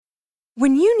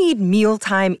When you need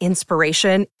mealtime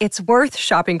inspiration, it's worth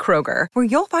shopping Kroger, where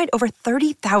you'll find over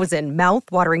 30,000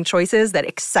 mouth-watering choices that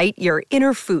excite your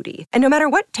inner foodie. And no matter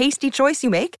what tasty choice you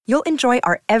make, you'll enjoy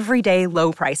our everyday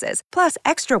low prices, plus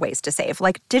extra ways to save,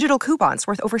 like digital coupons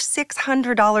worth over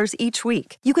 $600 each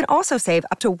week. You can also save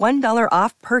up to $1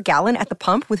 off per gallon at the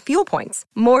pump with fuel points.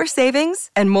 More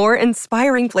savings and more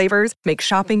inspiring flavors make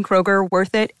shopping Kroger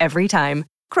worth it every time.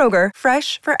 Kroger,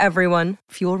 fresh for everyone.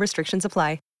 Fuel restrictions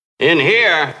apply. In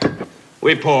here,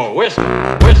 we pour whiskey,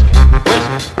 whiskey,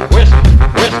 whiskey, whiskey,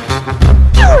 whiskey.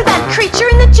 You're that creature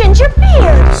in the ginger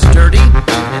beard. Sturdy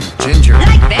and ginger.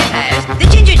 Like vampires, the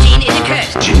ginger gene is a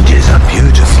curse. Gingers are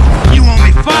beautiful. You owe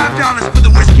me $5 for the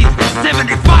whiskey and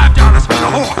 $75 for the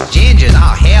horse. Gingers?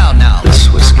 Oh, hell no. This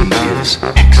whiskey is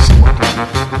excellent.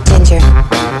 Ginger.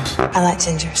 I like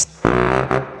gingers.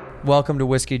 Welcome to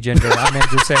Whiskey Ginger. I'm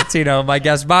Andrew Santino. My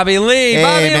guest, Bobby Lee. Hey,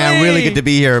 Bobby man, Lee. really good to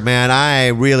be here, man. I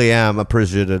really am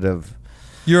appreciative.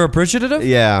 You're appreciative?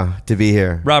 Yeah, to be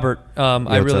here. Robert,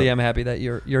 I really up? am happy that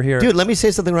you're here. Dude, let me say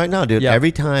something right now, dude. Yeah.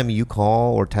 Every time you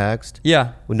call or text,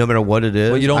 Yeah. no matter what it is,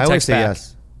 Well, you don't I always text say back.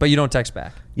 yes. But you don't text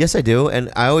back. Yes, I do,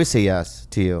 and I always say yes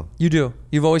to you. You do.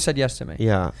 You've always said yes to me.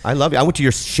 Yeah, I love you. I went to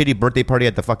your shitty birthday party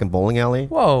at the fucking bowling alley.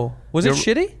 Whoa. Was it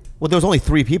You're- shitty? Well, there was only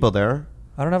 3 people there.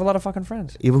 I don't have a lot of fucking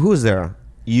friends. Who was there?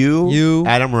 You,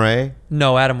 Adam Ray.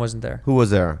 No, Adam wasn't there. Who was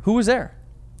there? Who was there?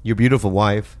 Your beautiful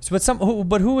wife. So,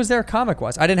 but who was there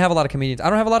comic-wise? I didn't have a lot of comedians. I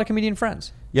don't have a lot of comedian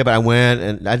friends. Yeah, but I went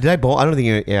and did I bowl? I don't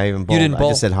think I even bowled. You didn't bowl.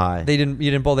 I just said hi. You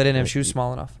didn't bowl. They didn't have shoes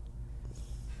small enough.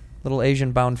 Little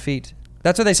Asian-bound feet.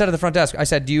 That's what they said at the front desk. I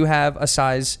said, "Do you have a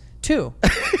size 2?"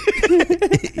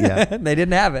 Yeah. They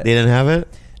didn't have it. They didn't have it?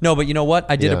 No, but you know what?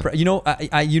 I did.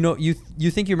 Yeah.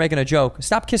 You think you're making a joke?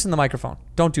 Stop kissing the microphone.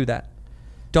 Don't do that.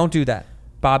 Don't do that,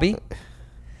 Bobby.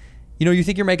 You know, you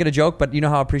think you're making a joke, but you know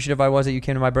how appreciative I was that you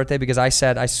came to my birthday because I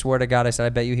swear to God, I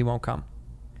bet you he won't come.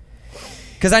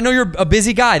 Because I know you're a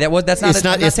busy guy. That's not. I'm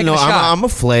not taking a shot. I'm a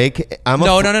flake.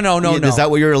 No. Is that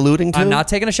what you're alluding to? I'm not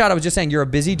taking a shot. I was just saying you're a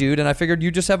busy dude, and I figured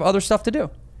you just have other stuff to do.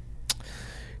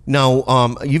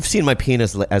 No, you've seen my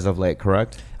penis as of late,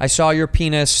 correct? I saw your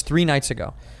penis 3 nights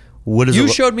ago. What is you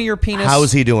it? showed me your penis. How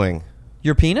is he doing?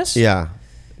 Your penis? Yeah,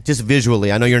 just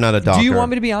visually. I know you're not a doctor. Do you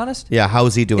want me to be honest? Yeah, how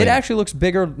is he doing? It actually looks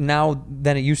bigger now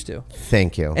than it used to.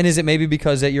 Thank you. And is it maybe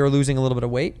because that you're losing a little bit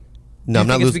of weight? No, I'm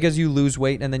not losing. It's losing. because you lose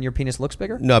weight and then your penis looks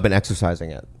bigger? No, I've been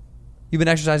exercising it. You've been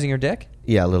exercising your dick?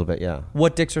 Yeah, a little bit. Yeah.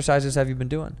 What dick exercises have you been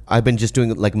doing? I've been just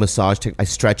doing like massage. I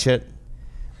stretch it.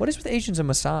 What is with Asians and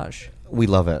massage? We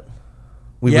love it.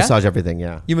 We Yeah? massage everything.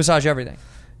 Yeah. You massage everything.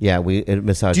 Yeah, we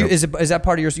massage. Is that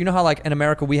part of yours? You know how like in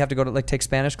America we have to go to like take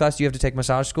Spanish class? Do you have to take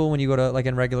massage school when you go to like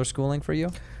in regular schooling for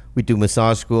you? We do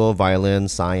massage school, violin,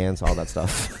 science, all that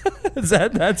stuff.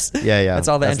 That's Yeah. That's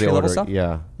all the That's entry level order. stuff?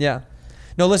 Yeah. Yeah.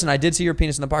 No, listen, I did see your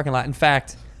penis in the parking lot. In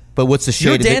fact, But what's the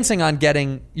you're shade? dancing on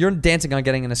getting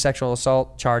in a sexual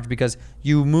assault charge because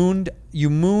you mooned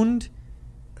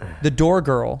the door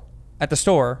girl at the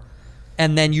store,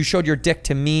 and then you showed your dick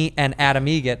to me and Adam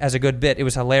Egget as a good bit. It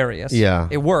was hilarious. Yeah.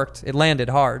 It worked. It landed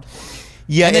hard.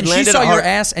 Yeah, And then it she landed saw your hard.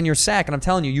 ass and your sack, and I'm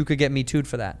telling you, you could get me too'd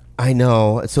for that. I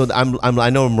know. So I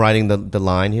know I'm writing the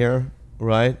line here,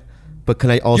 right? But can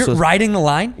I also? You're riding the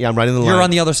line? Yeah, I'm writing the line. You're on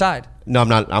the other side. No, I'm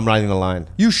not. I'm writing the line.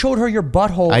 You showed her your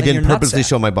butthole. I and didn't your purposely nutsack.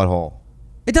 show my butthole.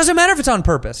 It doesn't matter if it's on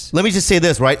purpose. Let me just say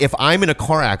this, right? If I'm in a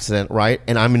car accident, right,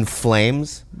 and I'm in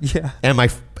flames, Yeah. and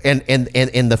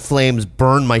and the flames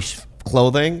burn my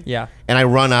clothing, Yeah. and I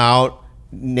run out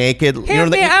naked. I'm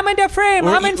in the frame.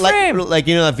 I'm in frame. Like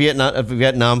you know that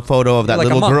Vietnam photo of that You're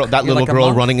like a little girl, monk. that You're little like a girl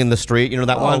monk. running in the street. You know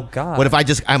that Oh, one. God. What if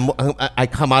I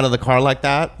come out of the car like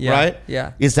that? Yeah, Right?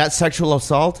 yeah. Is that sexual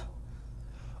assault?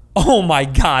 Oh my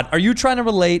God. Are you trying to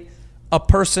relate a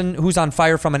person who's on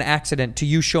fire from an accident to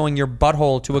you showing your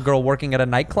butthole to a girl working at a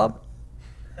nightclub?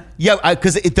 Yeah,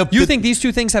 because You think these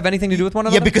two things have anything to do with one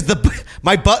another? Yeah, because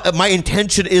my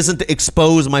intention isn't to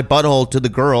expose my butthole to the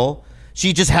girl.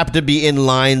 She just happened to be in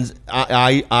line's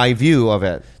eye view of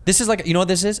it. This is like, you know what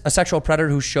this is? A sexual predator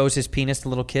who shows his penis to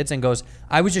little kids and goes,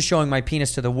 I was just showing my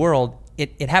penis to the world.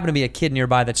 It happened to be a kid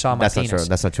nearby that saw my That's penis. not true.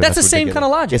 That's not true. That's the same ridiculous. kind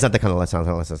of logic. It's not the kind of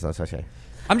that's okay.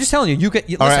 I'm just telling you,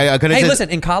 listen, All right, can I hey, just- listen,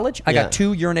 in college, I Yeah. got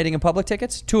 2 urinating in public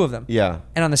tickets, 2 of them. Yeah.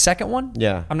 And on the second one,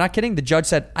 Yeah. I'm not kidding, the judge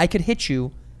said, I could hit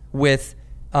you with,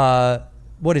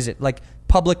 what is it, like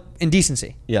public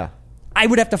indecency. Yeah. I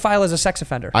would have to file as a sex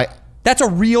offender. I- That's a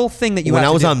real thing that you When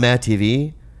have I was to do. on Mad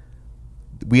TV,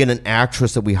 we had an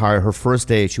actress that we hired. Her first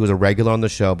day, she was a regular on the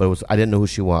show, but I didn't know who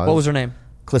she was. What was her name?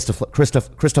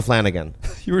 Krista Flanagan.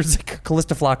 You were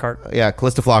Callista Flockhart. Yeah,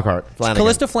 Callista Flockhart. Flanagan.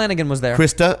 Callista Flanagan was there.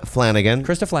 Krista Flanagan.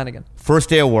 Krista Flanagan. First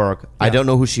day of work. I don't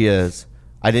know who she is.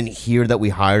 I didn't hear that we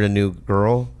hired a new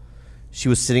girl. She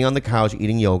was sitting on the couch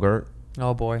eating yogurt.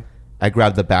 Oh boy. I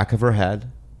grabbed the back of her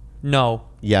head. No.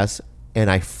 Yes, and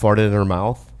I farted in her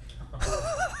mouth.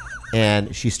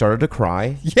 And she started to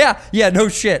cry. Yeah, no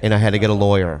shit. And I had to get a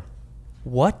lawyer.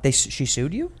 What? She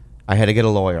sued you? I had to get a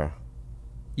lawyer.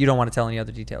 You don't want to tell any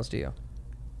other details, do you?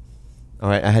 All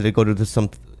right, I had to go to some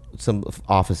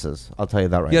offices. I'll tell you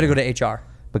that right You had to now. go to HR.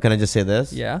 But can I just say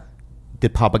this? Yeah.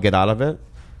 Did Papa get out of it?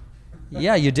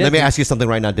 Yeah, you did. Let me ask you something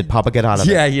right now. Did Papa get out of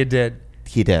it? Yeah, you did.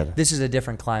 He did. This is a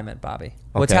different climate, Bobby.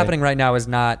 What's Okay. happening right now is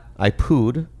not... I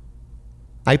pooed.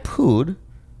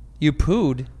 You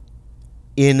pooed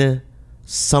In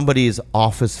somebody's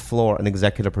office floor, an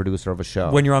executive producer of a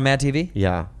show. when you're on Mad TV?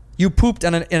 Yeah. You pooped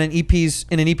in an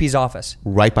EP's office.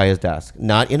 Right by his desk.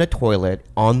 Not in a toilet,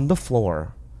 on the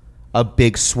floor. A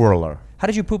big swirler. How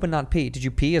did you poop and not pee? Did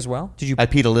you pee as well? Did you? I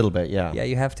peed a little bit, yeah. Yeah,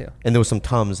 you have to. And there was some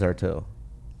Tums there too.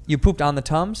 You pooped on the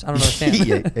Tums? I don't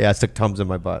understand. yeah, I stuck Tums in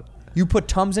my butt. You put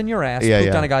Tums in your ass, Yeah,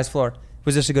 pooped yeah. on a guy's floor.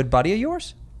 Was this a good buddy of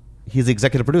yours? He's the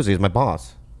executive producer. He's my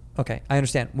boss. Okay, I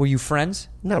understand. Were you friends?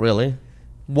 Not really.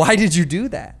 Why did you do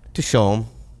that? To show him.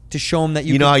 To show him that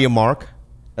You know how you mark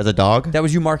as a dog? that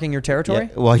was you marking your territory?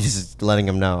 Yeah, well, he's just letting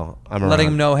him know. I'm Letting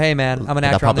around. him know, hey man, I'm an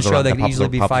That actor on the Papa's show around. that could Papa's easily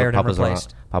be around. fired and Papa's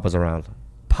replaced. around. Papa's around.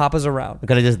 Papa's around.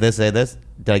 Could I just say this?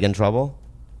 Did I get in trouble?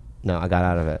 No, I got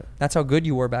out of it. That's how good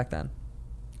you were back then.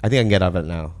 I think I can get out of it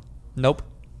now. Nope.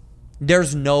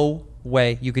 There's no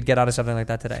way you could get out of something like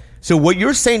that today. So what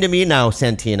you're saying to me now,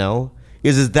 Santino,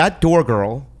 is that door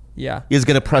girl Yeah. is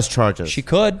going to press charges. She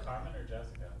could.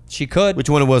 She could. Which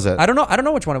one was it? I don't know. I don't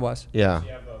know which one it was. Yeah.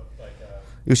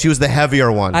 She was the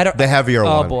heavier one. I don't. The heavier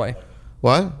one. Oh boy.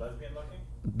 What?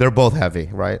 They're both heavy,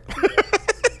 right?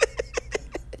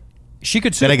 She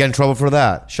could sue. Did I get in trouble for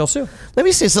that? She'll sue. Let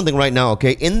me say something right now,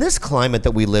 okay? In this climate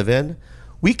that we live in,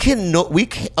 we can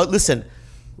listen.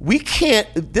 We can't.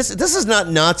 This is not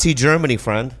Nazi Germany,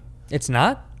 friend. It's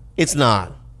not? It's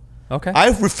not. Okay. I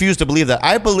refuse to believe that.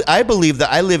 I believe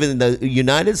that I live in the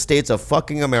United States of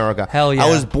fucking America. Hell yeah. I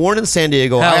was born in San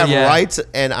Diego. Hell I have yeah. rights,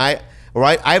 and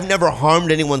I've never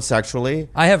harmed anyone sexually.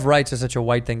 I have rights is such a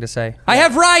white thing to say. I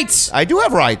have rights! I do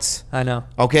have rights. I know.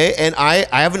 Okay, and I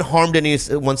haven't harmed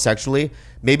anyone sexually.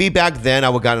 Maybe back then I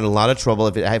would have gotten in a lot of trouble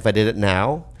if I did it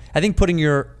now. I think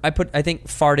I think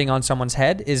farting on someone's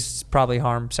head is probably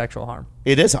sexual harm.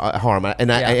 It is harm, and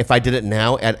Yeah. if I did it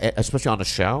now, especially on a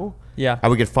show, Yeah. I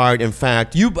would get fired. In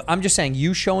fact, I'm just saying,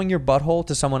 you showing your butthole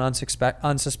to someone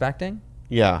unsuspecting,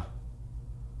 yeah,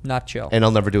 not chill. and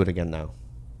I'll never do it again now.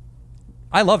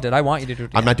 I loved it. I want you to do it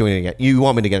again. I'm not doing it again. You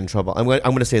want me to get in trouble? I'm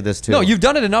going to say this too. No, you've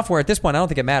done it enough where at this point I don't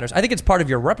think it matters. I think it's part of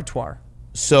your repertoire.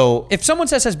 So If someone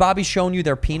says, has Bobby shown you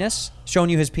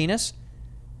his penis?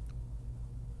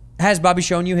 Has Bobby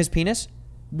shown you his penis?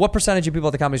 What percentage of people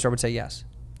at the Comedy Store would say yes?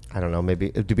 I don't know. Maybe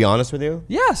to be honest with you,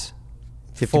 Yes.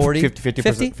 50,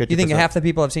 50%? 50%. You think half the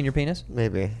people have seen your penis?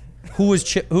 Maybe Who's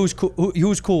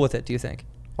cool with it, do you think?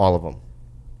 all of them.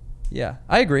 Yeah,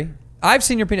 I agree. I've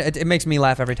seen your penis. It makes me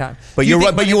laugh every time. But Do you're think-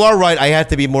 right. But you are right. I have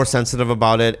to be more sensitive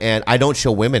about it, and I don't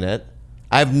show women it.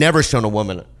 I've never shown a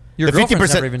woman it. Your The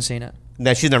girlfriend's never even seen it.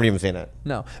 No, she's never even seen it.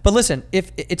 No. But listen,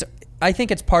 I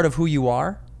think it's part of who you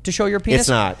are to show your penis. It's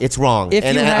not. It's wrong. If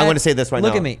and you I'm had- going to say this right now.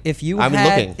 Look at me. If you I'm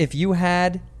had, looking. if you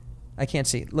had, I can't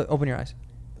see. Look, open your eyes.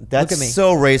 That's look at me.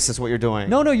 so racist what you're doing.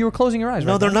 No, you were closing your eyes.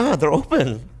 No, right they're now. not. They're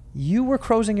open. You were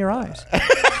closing your eyes.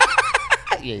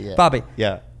 Yeah. Bobby,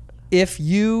 Yeah. if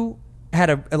you had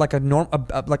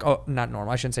not normal,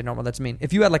 I shouldn't say normal, that's mean.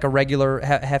 If you had like a regular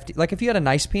hefty, like if you had a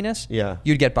nice penis, Yeah.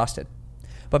 you'd get busted.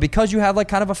 But because you have like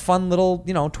kind of a fun little,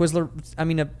 Twizzler,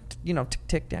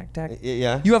 tick tack tack.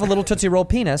 Yeah. You have a little Tootsie Roll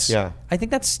penis. Yeah. I think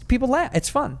that's, people laugh. It's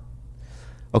fun.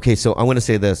 Okay, so I'm going to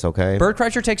say this, okay? Bert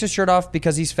Kreischer takes his shirt off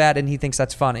because he's fat and he thinks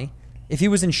that's funny. If he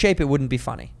was in shape, it wouldn't be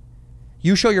funny.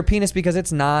 You show your penis because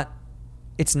it's not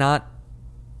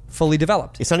fully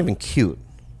developed. It's not even cute.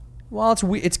 Well,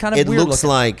 it's kind of It weird looks looking.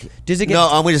 like... Does it get, no,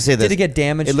 I'm going to say this. Did it get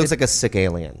damaged? It looks like a sick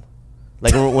alien.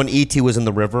 Like when E.T. was in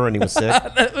the river and he was sick.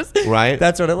 Right?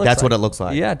 That's what it looks like. That's what it looks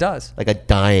like. Yeah, it does. Like a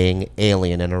dying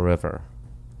alien in a river.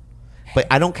 But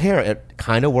I don't care. It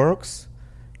kind of works.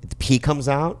 The pee comes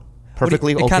out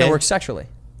perfectly okay. It kind of works sexually.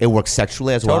 It works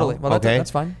sexually as Totally. well. Well, okay? that's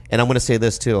fine. And I'm going to say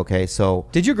this too, okay? So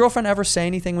Did your girlfriend ever say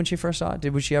anything when she first saw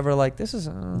it? Was she ever like, this is...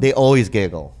 they always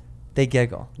giggle. They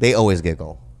giggle. They always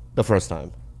giggle the first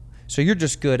time. So you're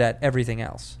just good at everything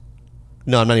else.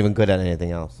 No, I'm not even good at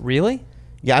anything else. Really?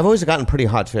 Yeah, I've always gotten pretty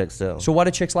hot chicks too. So why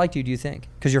do chicks like you, do you think?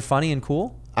 Because you're funny and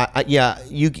cool? Yeah,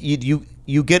 you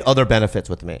get other benefits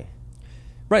with me.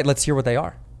 Right, let's hear what they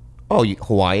are. Oh,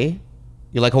 Hawaii?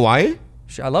 You like Hawaii?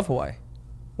 I love Hawaii.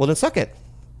 Well, then suck it.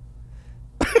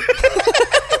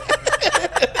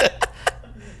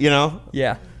 You know?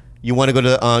 Yeah. You want to go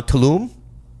to Tulum?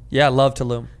 Yeah, I love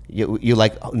Tulum. You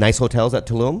like nice hotels at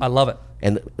Tulum? I love it.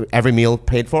 And every meal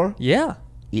paid for? Yeah.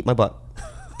 Eat my butt.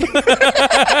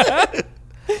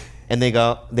 And they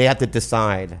have to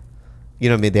decide. You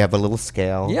know what I mean? They have a little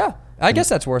scale. Yeah. I guess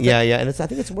that's worth it. Yeah, and I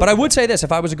think it's worth But I it. would say this: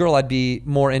 if I was a girl, I'd be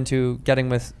more into getting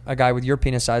with a guy with your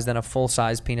penis size than a full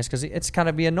size penis because it's kind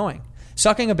of be annoying.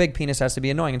 Sucking a big penis has to be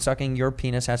annoying, and sucking your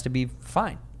penis has to be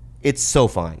fine. It's so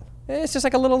fine. It's just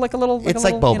like a little. It's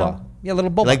like boba. You know, yeah, little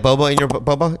boba. Like boba in your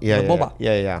boba? Yeah, Little yeah,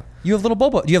 boba. yeah. You have little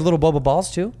boba. Do you have little boba balls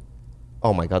too?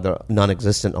 Oh my God, they're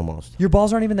non-existent almost. Your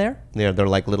balls aren't even there. Yeah, they're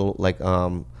like little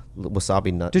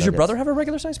wasabi nut. Does your nuggets. brother have a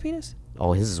regular size penis?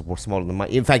 Oh, his is smaller than mine.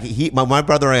 In fact, my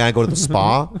brother and I go to the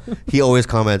spa. He always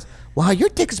comments, "Wow, your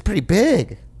dick is pretty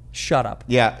big." Shut up.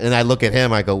 Yeah, and I look at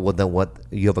him. I go, "Well, then what?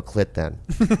 You have a clit then?"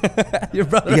 Your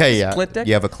brother has a split dick?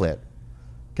 You have a clit.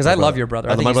 Because I love your brother.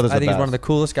 I think, my brother's I think the he's one of the best.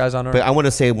 coolest guys on earth. But I want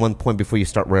to say one point before you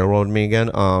start railroading me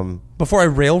again. Before I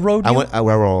railroad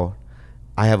you?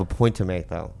 I have a point to make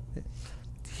though.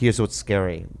 Here's what's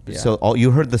scary. Yeah. So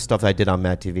you heard the stuff I did on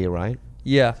Mad TV, right?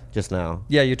 Yeah. Just now.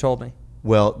 Yeah, you told me.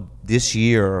 Well, this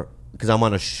year, because I'm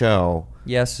on a show,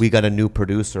 Yes. we got a new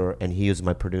producer, and he is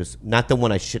my producer. Not the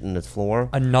one I shit in his floor.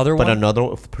 Another but one? another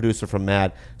producer from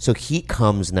Mad. So he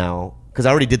comes now, because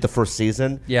I already did the first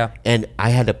season. Yeah. And I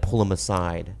had to pull him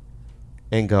aside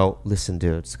and go, listen,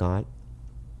 dude, Scott,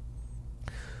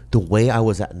 the way I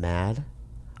was at Mad,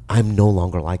 I'm no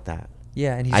longer like that.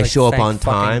 Yeah, and he's I like, show up "Thank on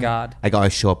fucking time. God." I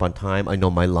show up on time. I know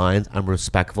my lines. I'm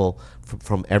respectful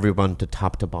from everyone to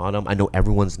top to bottom. I know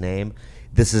everyone's name.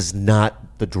 This is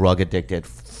not the drug addicted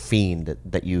fiend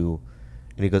that you.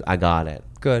 And he goes, I got it.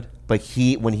 Good. But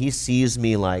when he sees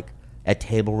me like at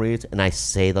table reads and I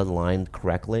say the line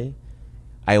correctly,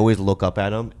 I always look up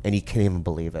at him and he can't even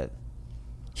believe it.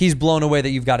 He's blown away that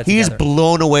you've got it He's together.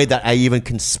 blown away that I even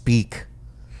can speak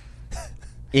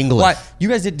English. What? You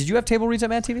guys did you have table reads at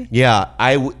Mad TV? Yeah,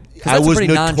 I that's a was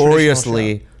pretty non-traditional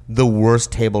notoriously the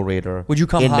worst table reader. Would you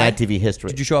come in high? Mad TV history?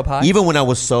 Did you show up high? Even when I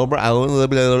was sober,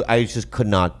 I just could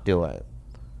not do it.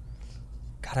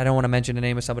 God, I don't want to mention the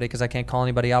name of somebody because I can't call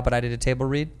anybody out, but I did a table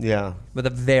read Yeah, with a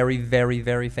very, very,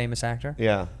 very famous actor.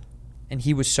 yeah, And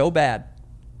he was so bad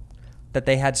that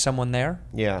they had someone there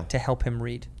yeah, to help him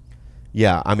read.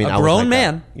 yeah. I mean, A I was grown like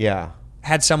man. that. Yeah,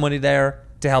 Had somebody there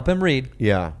to help him read,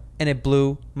 yeah. and it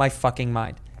blew my fucking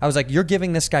mind. I was like, you're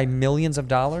giving this guy millions of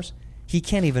dollars? He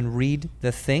can't even read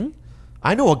the thing?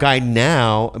 I know a guy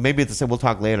now. Maybe it's the same. We'll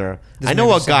talk later. This I may know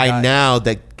be a the same guy guy. now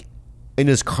that in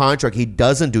his contract he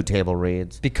doesn't do table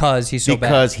reads Because he's so bad.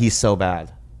 because he's so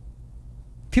bad.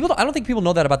 I don't think people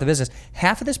know that about the business.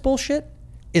 Half of this bullshit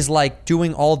is like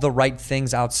doing all the right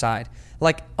things outside.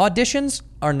 Like auditions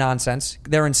are nonsense.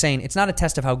 They're insane. It's not a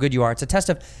test of how good you are. It's a test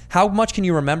of how much can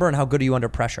you remember and how good are you under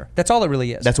pressure. That's all it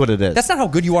really is. That's what it is. That's not how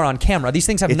good you are on camera. These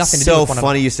things have It's nothing to do so with one funny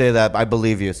another. you say that. I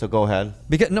believe you. So go ahead.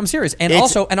 Because, no, I'm serious. And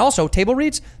It's- also table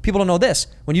reads, people don't know this.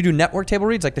 When you do network table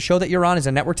reads, like the show that you're on is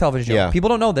a network television show. Yeah. People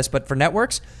don't know this, but for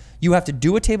networks, you have to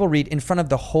do a table read in front of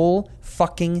the whole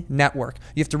fucking network.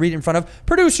 You have to read in front of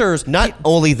producers. Not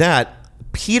only that,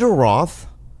 Peter Roth,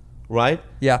 right?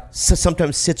 Yeah.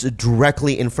 Sometimes sits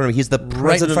directly in front of. He's the Right in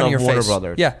president front of of your Warner face.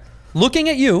 Brothers. Yeah. Looking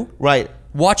at you, Right.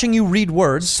 watching you read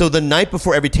words. So the night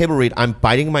before every table read, I'm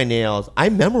biting my nails. I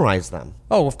memorize them.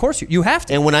 Oh, of course you have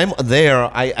to. And when I'm there,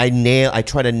 I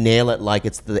try to nail it like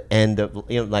it's the end of,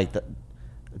 like the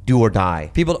do or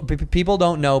die. People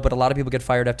don't know, but a lot of people get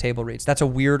fired at table reads. That's a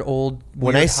weird old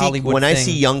When weird I see Hollywood I thing.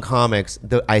 see young comics,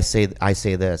 I say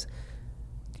this.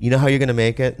 You know how you're gonna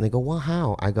make it? And they go, well,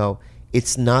 how? I go,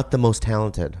 it's not the most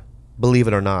talented, believe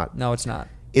it or not. No, it's not.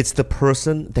 It's the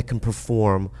person that can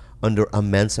perform under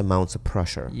immense amounts of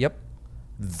pressure. Yep.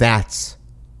 That's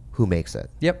who makes it.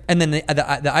 Yep. And then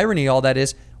the irony of all that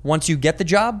is once you get the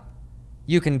job,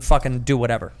 you can fucking do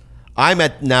whatever. I'm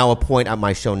at now a point at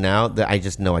my show now that I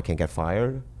just know I can't get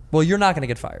fired. Well, you're not going to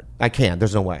get fired. I can't.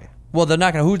 There's no way. Well, they're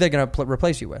not going to. Who are they going to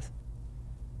replace you with?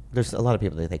 There's a lot of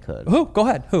people that they could. Who? Go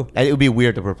ahead. Who? And it would be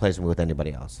weird to replace me with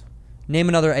anybody else. Name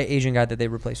another Asian guy that they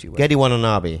replace you with. Getty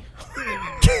Watanabe.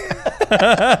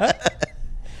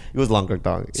 He was longer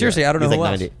dog. Seriously, Yeah. I don't know He's who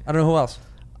like else. 90. I don't know who else.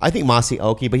 I think Masi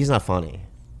Oki, but he's not funny.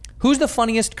 Who's the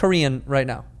funniest Korean right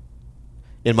now?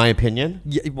 In my opinion,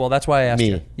 Yeah, well, that's why I asked Me.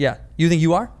 you. Yeah. You think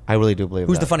you are? I really do believe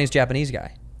Who's that. the funniest Japanese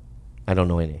guy? I don't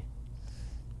know any.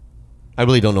 I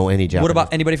really don't know any Japanese. What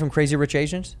about anybody from Crazy Rich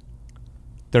Asians?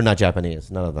 They're not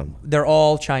Japanese. None of them. They're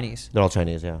all Chinese. They're all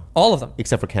Chinese, yeah. All of them.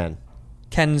 Except for Ken.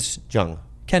 Ken's Jung.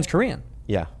 Korean.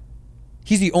 Yeah.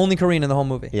 He's the only Korean in the whole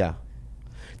movie. Yeah.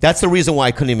 That's the reason why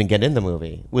I couldn't even get in the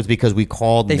movie, was because we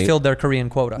called They and filled their Korean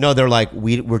quota. No, they're like,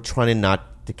 we're trying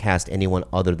not to cast anyone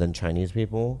other than Chinese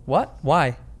people What?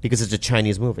 Why? because it's a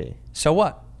Chinese movie. So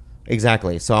what?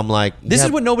 Exactly. So I'm like, This yeah,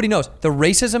 is what nobody knows. The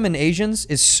racism in Asians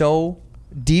is so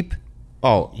deep.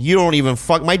 Oh, you don't even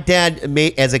fuck. My dad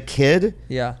made, as a kid,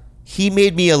 Yeah. he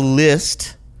made me a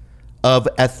list of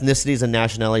ethnicities and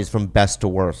nationalities from best to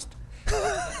worst.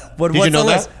 What, Did you what's know the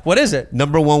list? that? What is it?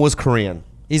 Number 1 was Korean.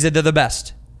 He said they're the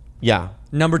best. Yeah.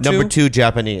 Number Number two? 2,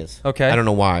 Japanese. Okay. I don't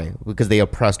know why, because they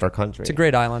oppressed our country. It's a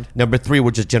great island. Number 3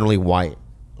 were just generally white,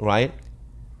 right?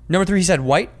 Number 3, he said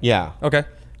white. Yeah. Okay.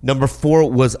 Number 4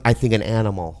 was, I think, an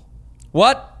animal,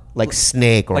 What? like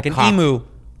snake or Like an cock. emu.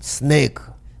 Snake.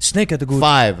 Snake at the good.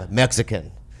 5,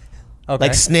 Mexican. Okay.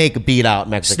 Like snake beat out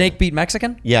Mexican. Snake beat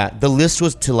Mexican? Yeah, the list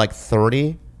was to like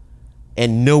 30,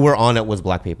 and nowhere on it was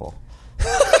black people.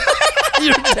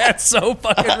 That's so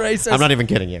fucking racist. I'm not even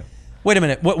kidding you. Wait a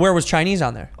minute. Where was Chinese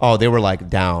on there? Oh, they were like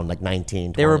down, like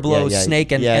 19. They were 20. below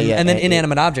snake and then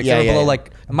inanimate objects. They were below,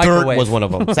 like, a microwave. Dirt was one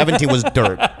of them. 17 was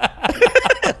dirt.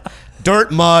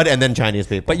 Dirt, mud, and then Chinese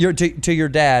people. But to your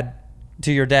dad,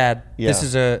 Yeah. this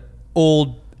is a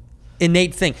old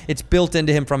innate thing. It's built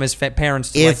into him from his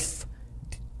parents. To if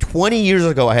 20 years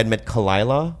ago I had met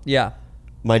Kalila, yeah.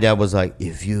 my dad was like,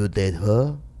 if you did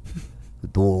her,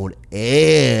 don't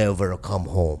ever come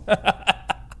home.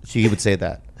 She would say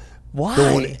that. Why?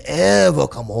 Don't ever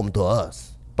come home to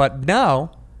us. But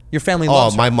now your family Oh,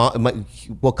 loves my her. mom.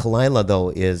 Well, Kalila though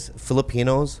is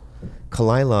Filipinos.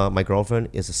 Kalila, my girlfriend,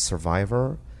 is a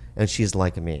survivor, and she's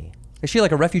like me. Is she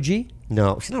like a refugee?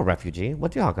 No, she's not a refugee.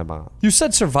 What are you talking about? You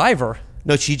said survivor.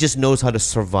 No, she just knows how to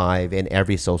survive in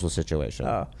every social situation.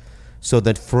 Oh. So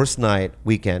the first night,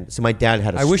 weekend. So my dad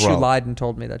had a I stroke. wish you lied and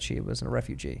told me that she was a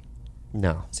refugee.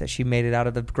 No. Said she made it out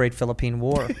of the Great Philippine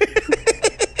War.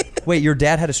 Wait, your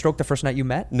dad had a stroke the first night you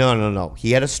met? No.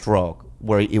 He had a stroke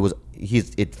where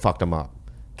it fucked him up.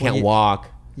 Can't you- walk.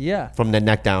 Yeah. From the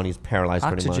neck down, he's paralyzed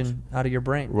pretty much. Oxygen out of your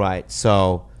brain. Right.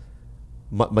 So,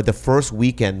 but the first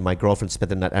weekend, my girlfriend spent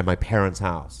the night at my parents'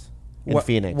 house in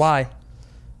Phoenix. Why?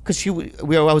 Because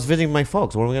I was visiting my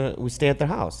folks. We stay at their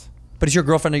house. But is your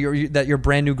girlfriend your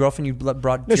brand new girlfriend you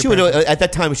brought? No, to she your was parents'? at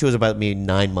that time. She was about maybe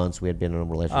 9 months. We had been in a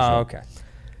relationship. Oh, okay.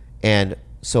 And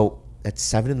so at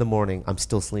 7 a.m, I'm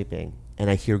still sleeping, and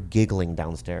I hear giggling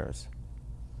downstairs.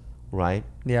 Right.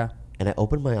 Yeah. And I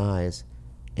open my eyes,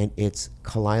 and it's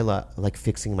Kalila like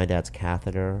fixing my dad's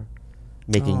catheter,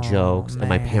 making jokes, and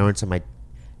my man. parents and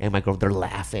my girl, they're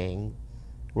laughing,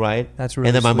 right? That's really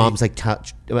And then my sweet. mom's like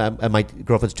and my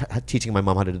girlfriend's teaching my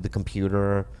mom how to do the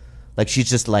computer, like she's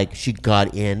just like she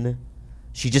got in.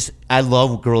 I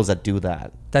love girls that do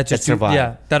that. That just do- survive.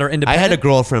 yeah, that are I had a independent?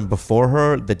 girlfriend before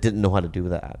her that didn't know how to do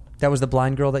that. That was the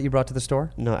blind girl that you brought to the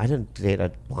store? No, I didn't date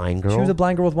a blind girl. She was a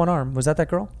blind girl with one arm. Was that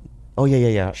girl? Oh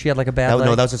yeah. She had like a bad No,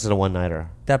 leg? that was just a one-nighter.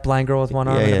 That blind girl with one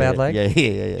arm and a bad leg?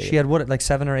 Yeah. She had what, like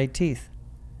 7 or 8 teeth?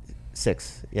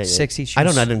 6. Yeah. 6 each. I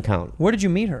don't know. I didn't count. Where did you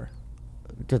meet her?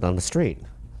 Just on the street.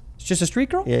 It's just a street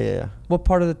girl? Yeah. What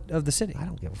part of the city? I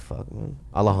don't give a fuck, man.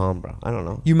 Alhambra. I don't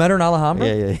know. You met her in Alhambra?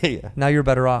 Yeah. Now you're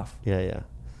better off. Yeah.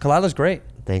 Kalila's great.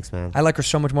 Thanks, man. I like her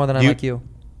so much more than I You- like you.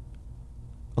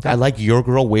 Okay, I like your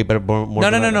girl way better. More No.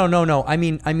 than I like- No.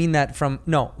 I mean that from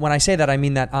no. When I say that, I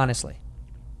mean that honestly.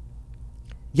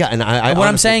 Yeah, and I What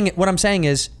honestly- I'm saying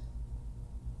is.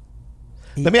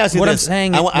 Let me ask you what this.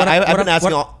 I'm saying.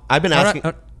 I've been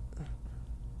asking.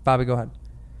 Bobby, go ahead.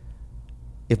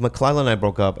 If Kalila and I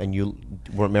broke up and you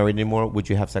weren't married anymore, would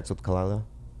you have sex with Kalila?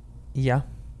 Yeah.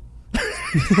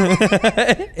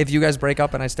 If you guys break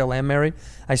up and I still am married,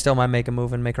 I still might make a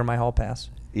move and make her my hall pass.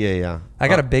 Yeah. I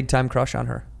got a big time crush on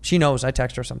her. She knows. I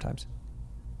text her sometimes.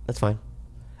 That's fine.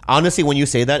 Honestly, when you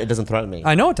say that, it doesn't threaten me.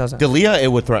 I know it doesn't. Dalia, it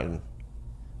would threaten.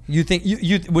 You think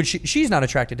you would she's not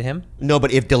attracted to him? No,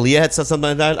 but if Dalia had said something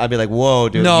like that, I'd be like, "Whoa,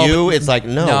 dude!" No, it's like,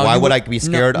 no. no, Why you would would- I be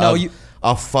scared no, of you-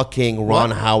 a fucking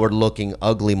Ron What? Howard looking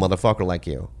ugly motherfucker like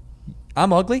you?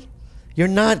 I'm ugly. You're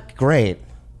not great.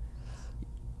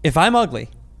 If I'm ugly,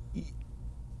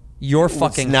 you're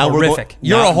fucking Now we're horrific. go-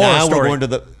 You're now- a horror now story. We're going to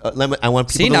the. I want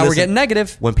people. See, to now we're listen. getting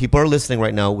negative. When people are listening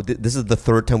right now, this is the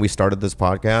third time we started this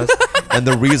podcast, and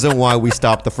the reason why we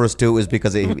stopped the first two is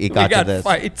because it got got to this.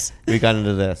 fights. We got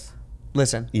into this.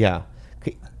 Listen, Yeah.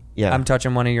 Yeah. I'm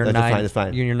touching one of your That's 9. fine, it's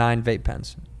fine. Your 9 vape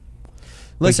pens.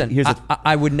 Listen, here's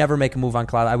I would never make a move on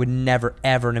Cloud. I would never,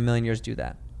 ever in a million years do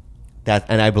that.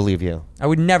 And I believe you. I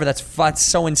would never. That's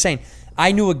so insane.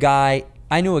 I knew a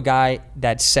guy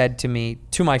that said to me,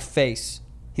 to my face,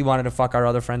 he wanted to fuck our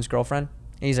other friend's girlfriend.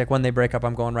 And he's like, when they break up,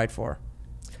 I'm going right for her.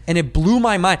 And it blew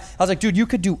my mind. I was like, dude, you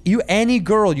could do any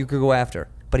girl you could go after.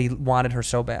 But he wanted her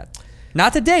so bad.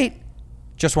 Not to date,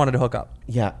 just wanted to hook up.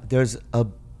 Yeah. There's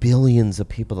billions of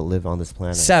people that live on this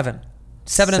planet. 7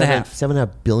 7.5.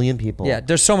 7.5 billion people. Yeah,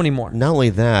 there's so many more. Not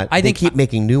only that, they keep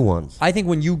making new ones. I think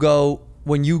when you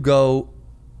go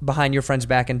behind your friend's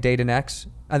back and date an ex,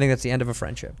 I think that's the end of a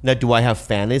friendship. Now, do I have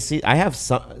fantasy?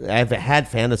 I've had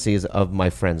fantasies of my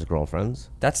friends' girlfriends.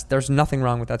 There's nothing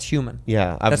wrong with that. That's human.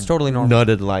 Yeah, that's totally normal.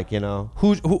 Nutted like, you know.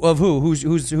 Who's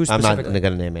specifically? I'm not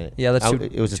gonna name it. Yeah, that's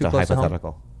it was just a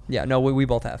hypothetical. Yeah, no, we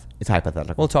both have. It's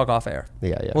hypothetical. We'll talk off air.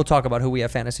 Yeah. We'll talk about who we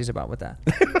have fantasies about with that.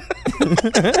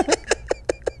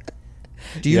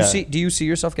 Do you see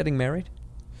yourself getting married?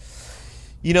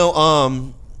 You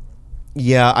know,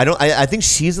 yeah, I don't. I think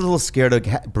she's a little scared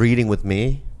of breeding with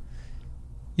me.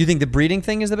 You think the breeding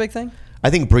thing is the big thing? I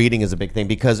think breeding is a big thing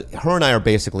because her and I are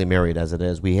basically married as it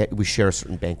is. We share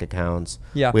certain bank accounts.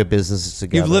 Yeah, we have businesses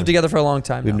together. You've lived together for a long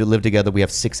time. We've lived together. We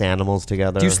have 6 animals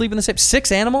together. Do you sleep in the same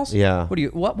 6 animals? Yeah.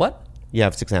 What? Yeah, I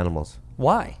have 6 animals.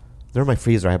 Why? They're in my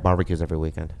freezer. I have barbecues every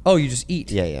weekend. Oh, you just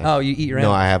eat? Yeah. Oh, you eat your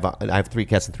animals? No, I have 3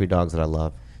 cats and 3 dogs that I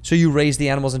love. So you raise the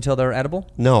animals until they're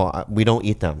edible? No, we don't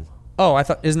eat them. Oh, I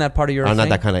thought, isn't that part of your I'm thing? not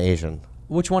that kind of Asian.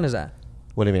 Which one is that?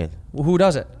 What do you mean? Who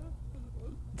does it?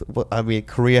 Well, I mean,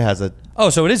 Korea has a... Oh,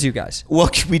 so it is you guys.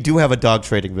 Well, we do have a dog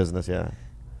trading business, yeah.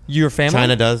 Your family?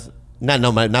 China does.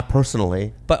 Not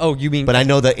personally. But, you mean... But I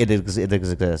know that it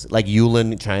exists. Like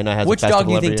Yulin, China has Which a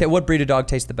festival dog do you think... what breed of dog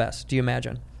tastes the best? Do you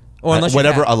imagine? Or unless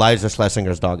whatever Elijah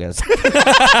Schlesinger's dog is.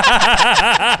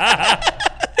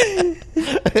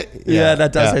 Yeah,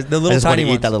 that does. Yeah. The little I just want tiny to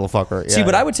ones. eat that little fucker. See, Yeah,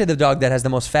 but yeah. I would say the dog that has the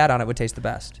most fat on it would taste the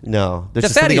best. No. There's The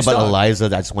just something fattiest about dog. Eliza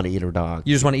that I just want to eat her dog.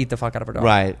 You just want to eat the fuck out of her dog.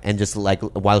 Right. And just like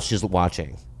while she's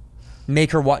watching.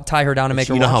 Make her tie her down and make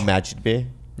her You know watch. how mad she'd be?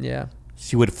 Yeah.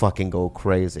 She would fucking go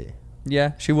crazy.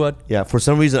 Yeah, she would. Yeah. For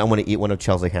some reason, I want to eat one of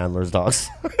Chelsea Handler's dogs.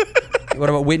 What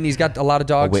about Whitney's got a lot of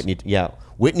dogs? Whitney, yeah.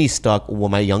 Whitney stuck. Well,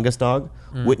 my youngest dog.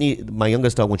 My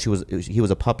youngest dog, when he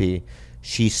was a puppy,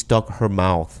 she stuck her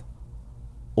mouth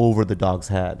over the dog's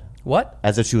head. What?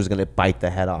 As if she was gonna bite the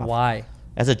head off. Why?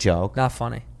 As a joke. Not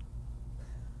funny.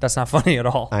 That's not funny at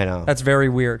all. I know. That's very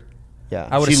weird. Yeah.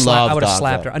 I would have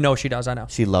slapped her. No, she does. I know.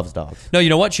 She loves dogs. No, you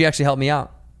know what? She actually helped me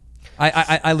out.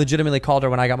 I legitimately called her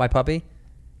when I got my puppy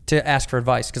to ask for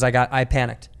advice because I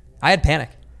panicked. I had panic.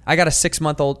 I got a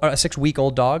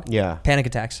 6-week-old dog. Yeah. Panic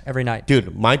attacks every night.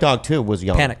 Dude, my dog too was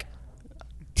young. Panic.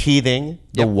 Teething,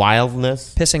 the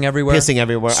wildness, pissing everywhere,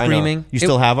 screaming. I know. You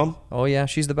still have them? Oh yeah,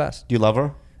 she's the best. Do you love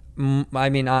her? I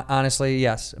mean, honestly,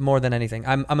 yes, more than anything.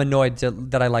 I'm annoyed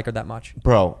that I like her that much.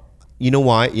 Bro, you know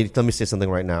why? Let me say something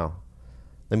right now.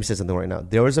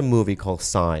 There was a movie called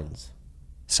Signs.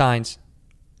 Signs.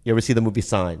 You ever see the movie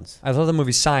Signs? I love the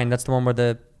movie Sign. That's the one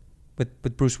where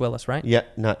with Bruce Willis, right? Yeah,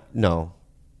 no.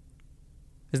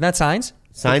 Isn't that Signs?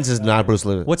 Signs is not Bruce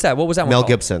Willis. What's that? What was that one Mel called?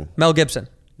 Gibson. Mel Gibson.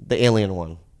 The alien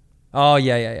one. Oh,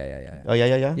 yeah. Oh,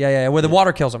 yeah. Yeah, where the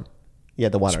water kills him. Yeah,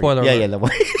 the water. Spoiler Yeah,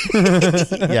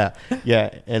 alert.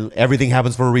 yeah. And everything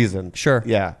happens for a reason. Sure.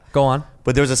 Yeah. Go on.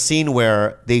 But there's a scene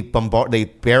where they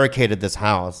barricaded this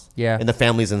house. Yeah. And the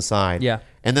family's inside. Yeah.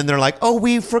 And then they're like, oh,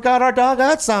 we forgot our dog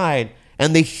outside.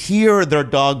 And they hear their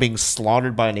dog being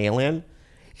slaughtered by an alien.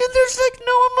 And there's like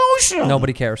no emotion.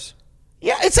 Nobody cares.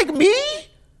 Yeah, it's like me?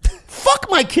 Fuck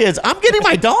my kids. I'm getting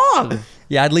my dog.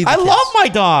 Yeah, I'd leave the kids. I love my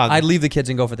dog. I'd leave the kids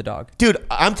and go for the dog. Dude,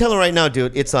 I'm telling you right now,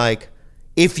 dude, it's like,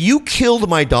 if you killed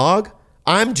my dog,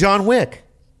 I'm John Wick.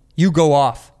 You go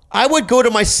off. I would go to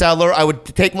my cellar. I would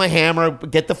take my hammer,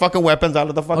 get the fucking weapons out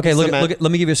of the fucking Okay, cement.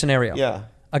 let me give you a scenario. Yeah.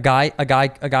 A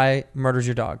guy murders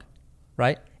your dog,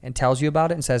 right? And tells you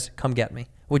about it and says, "Come get me."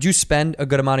 Would you spend a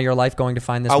good amount of your life going to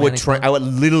find this? I man would and try. kill him? I would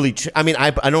literally. I mean, I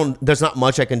don't. There's not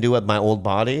much I can do with my old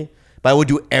body, but I would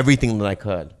do everything that I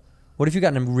could. What if you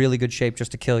got in really good shape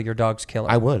just to kill your dog's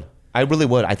killer? I would. I really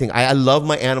would. I think I love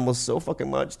my animals so fucking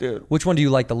much, dude. Which one do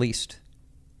you like the least?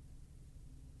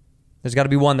 There's got to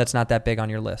be one that's not that big on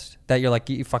your list that you're like,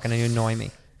 you fucking annoy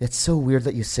me. It's so weird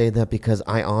that you say that because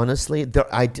I honestly,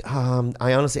 I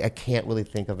can't really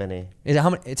think of any.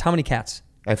 It's how many cats?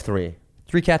 I have 3.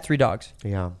 3 cats, 3 dogs.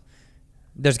 Yeah.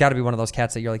 There's got to be one of those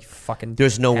cats that you're like, fucking.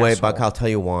 There's no way, asshole. Buck. I'll tell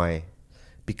you why.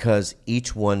 Because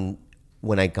each one,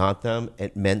 when I got them,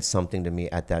 it meant something to me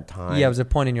at that time. Yeah, it was a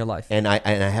point in your life. And I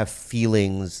have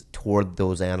feelings toward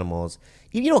those animals.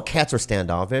 You know, cats are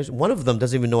standoffish. One of them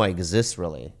doesn't even know I exist,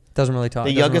 really. Doesn't really talk.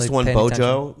 The doesn't youngest really one, pay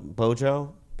any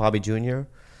Bojo, Bobby Jr.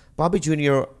 Bobby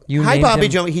Jr. You Hi, named Bobby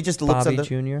him Jr. He just looks Bobby at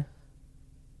the... Jr.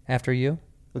 After you?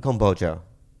 We call him Bojo.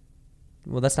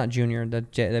 Well, that's not Junior.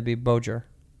 That'd be Bojer.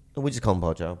 We just call him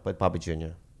Bojo, but Bobby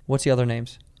Jr. What's the other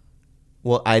names?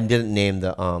 Well, I didn't name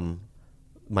the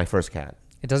my first cat.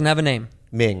 It doesn't have a name.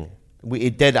 Ming. I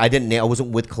didn't name. I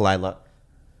wasn't with Kalila.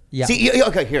 Yeah. See,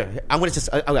 okay, here. I'm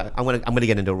gonna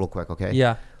get into it real quick, okay?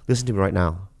 Yeah. Listen to me right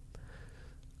now.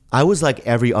 I was like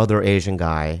every other Asian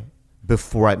guy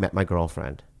before I met my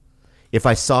girlfriend. If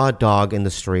I saw a dog in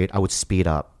the street, I would speed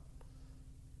up.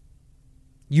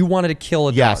 You wanted to kill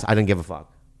a dog. Yes, I didn't give a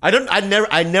fuck.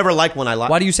 I never liked when I liked.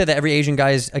 Why do you say that every Asian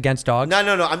guy is against dogs? No.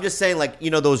 I'm just saying, like,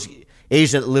 you know, those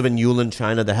Asians that live in Yulin,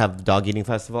 China, that have dog eating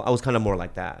festival. I was kind of more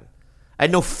like that. I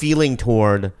had no feeling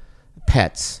toward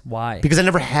pets. Why? Because I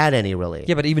never had any, really.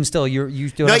 Yeah, but even still, you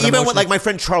still No, have even when, emotion- like, my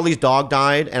friend Charlie's dog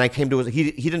died, and I came to his. He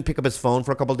didn't pick up his phone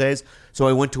for a couple of days, so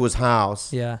I went to his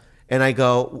house. Yeah. And I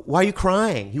go, "Why are you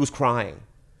crying?" He was crying.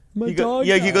 My dog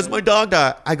Yeah, died. he goes, "My dog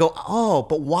died." I go, "Oh,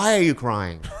 but why are you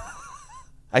crying?"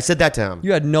 I said that to him.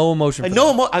 You had no emotion. For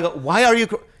that. I go, "Why are you?"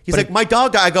 He's like, "My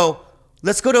dog died." I go,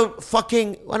 "Let's go to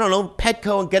fucking, I don't know,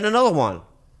 Petco and get another one.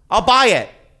 I'll buy it."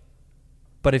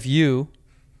 But if you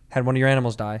had one of your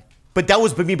animals die, But that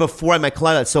was me before I met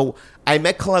Kalila. So I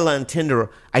met Kalila on Tinder.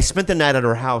 I spent the night at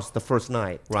her house the first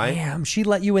night, right? damn, she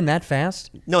let you in that fast?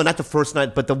 No, not the first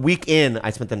night, but the week in,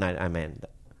 I spent the night. I'm in.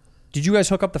 Did you guys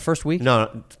hook up the first week?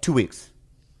 No, 2 weeks.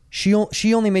 She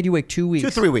only made you wait 2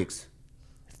 weeks. 3 weeks.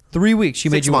 3 weeks. She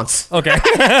made 6 you months. Okay.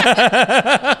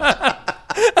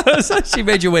 So she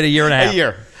made you wait a year and a half. A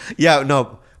year. Yeah, no.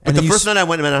 But And the then you first night I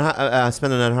went and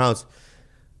spent the night at her house,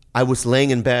 I was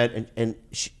laying in bed and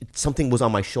something was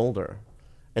on my shoulder.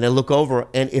 And I look over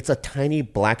and it's a tiny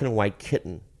black and white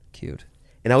kitten. Cute.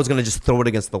 And I was going to just throw it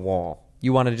against the wall.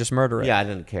 You wanted to just murder it. Yeah, I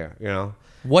didn't care, you know.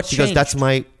 What She goes, changed? "That's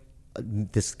my,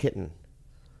 this kitten."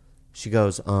 She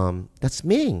goes, "That's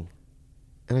Ming."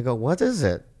 And I go, "What is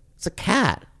it?" "It's a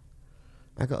cat."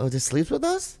 I go, "Oh, this sleeps with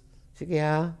us?" She goes,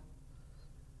 "Yeah."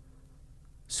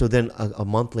 So then a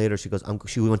month later, she goes,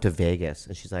 she went to Vegas.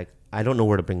 And she's like, "I don't know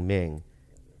where to bring Ming.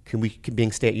 Can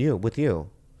Ming stay with you?"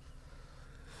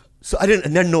 So I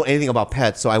didn't know anything about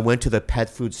pets. So I went to the pet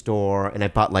food store and I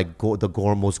bought like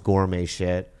the most gourmet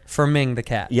shit. For Ming the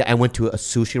cat. Yeah, I went to a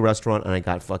sushi restaurant and I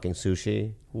got fucking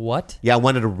sushi. What? Yeah, I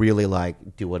wanted to really like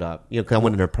do it up. You know, because I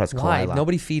wanted to impress Why? Kalila.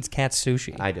 Nobody feeds cats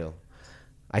sushi. I do.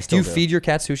 I do still you feed your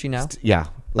cat sushi now? Yeah.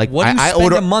 Like What do you I spend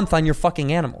order. a month on your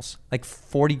fucking animals? Like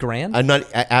 40 grand? I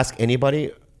ask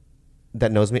anybody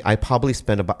that knows me. I probably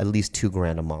spend about at least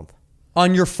 $2,000 a month.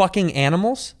 On your fucking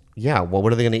animals? Yeah. Well,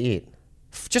 what are they going to eat?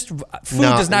 Just food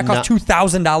No, does not cost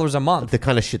 $2,000 a month. The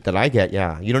kind of shit that I get.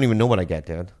 Yeah. You don't even know what I get,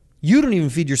 dude. You don't even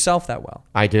feed yourself that well.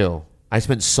 I do. I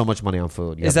spend so much money on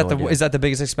food. You Is have that no idea. is that the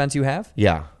biggest expense you have?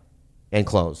 Yeah. And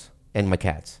clothes. And my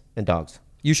cats. And dogs.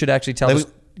 You should actually tell Let us.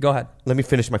 me- Go ahead. Let me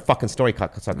finish my fucking story,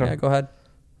 sucker. Yeah, go ahead.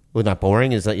 Was not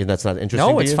boring? That's not interesting?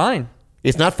 No, to it's you? fine.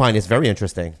 It's not fine. It's very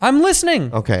interesting. I'm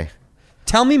listening. Okay.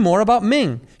 Tell me more about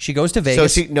Ming. She goes to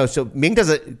Vegas. So Ming does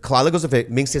it. Kalila goes to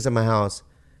Vegas. Ming stays at my house,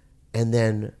 and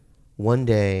then one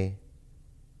day,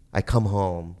 I come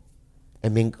home,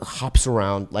 and Ming hops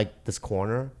around like this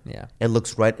corner, Yeah. and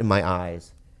looks right in my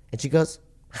eyes, and she goes,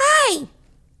 "Hi."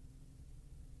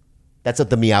 That's what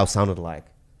the meow sounded like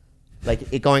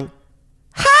it going,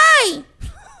 "Hi,"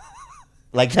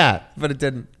 like that. But it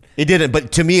didn't. It didn't,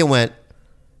 but to me it went,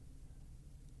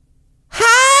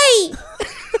 "Hi,"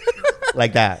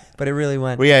 like that. But it really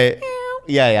went. Well,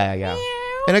 yeah.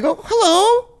 And I go,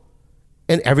 "Hello."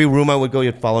 And every room I would go,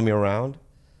 you'd follow me around.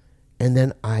 And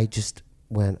then I just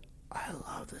went, "I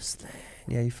love this thing."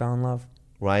 Yeah, you fell in love.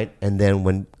 Right? And then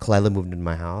when Kalila moved into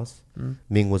my house,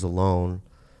 Ming was alone.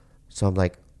 So I'm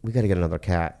like, we got to get another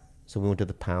cat. So we went to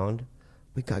the pound.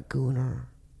 We got Gooner.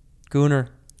 Gooner.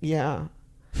 Yeah.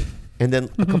 And then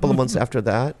a couple of months after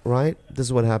that, right? This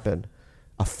is what happened.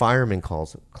 A fireman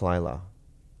calls Kalila.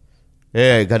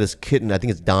 "Hey, I got his kitten. I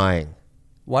think it's dying."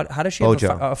 What? How does she have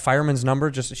Bojo. a fireman's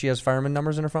number? Just she has fireman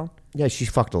numbers in her phone? Yeah, she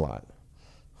fucked a lot.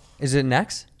 Is it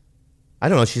next? I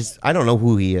don't know. I don't know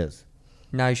who he is.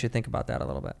 Now you should think about that a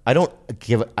little bit. I don't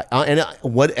give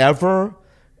whatever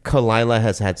Kalila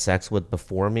has had sex with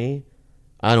before me,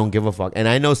 I don't give a fuck. And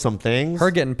I know some things. Her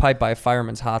getting piped by a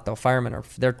fireman's hot though. Firemen are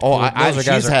they're Oh, cool. Those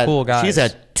guys are cool guys. She's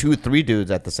had 2-3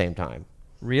 dudes at the same time.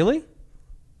 Really?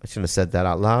 I shouldn't have said that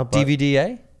out loud. But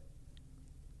DVDA?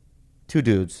 2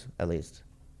 dudes at least.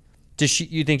 Does she?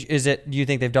 You think do you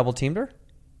think they've double teamed her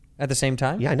at the same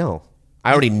time? Yeah, I know.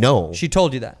 I already know. She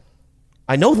told you that.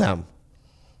 I know them.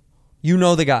 You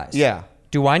know the guys. Yeah.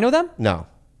 Do I know them? No.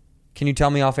 Can you tell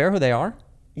me off air who they are?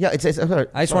 Yeah, it's I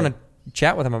just want to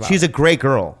chat with them about. She's it. a great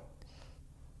girl.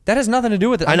 That has nothing to do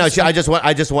with it. I know. I just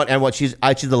want, and what she's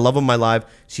the love of my life.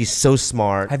 She's so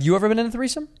smart. Have you ever been in a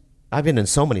threesome? I've been in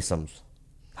so many sums.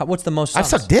 What's the most? I've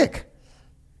sums? sucked dick.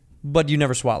 But you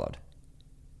never swallowed.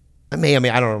 I mean,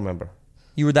 I don't remember.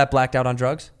 You were that blacked out on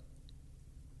drugs?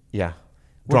 Yeah.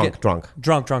 We're Drunk.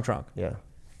 Drunk. Yeah.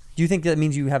 Do you think that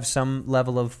means you have some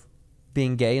level of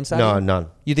being gay inside? No, of you? none.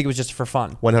 You think it was just for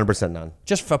fun? 100% none.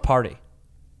 Just for party?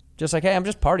 Just like, hey, I'm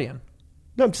just partying.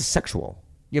 No, I'm just sexual.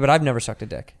 Yeah, but I've never sucked a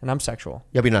dick, and I'm sexual.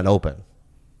 Yeah, but you're not open.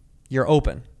 You're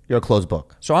open. You're a closed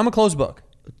book. So I'm a closed book.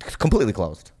 Completely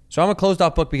closed. So I'm a closed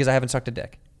off book because I haven't sucked a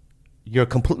dick. You're a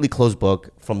completely closed book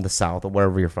from the South or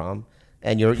wherever you're from,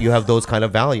 and you have those kind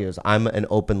of values. I'm an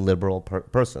open liberal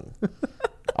person.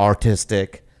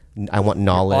 Artistic. I want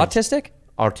knowledge. Autistic?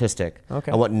 Artistic.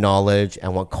 Okay. I want knowledge. I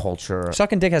want culture.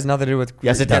 Sucking dick has nothing to do with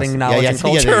Yes, it getting does. knowledge and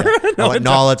culture. I want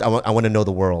knowledge. I want to know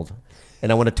the world,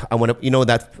 and I want to. You know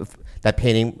that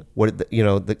painting. What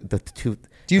the two.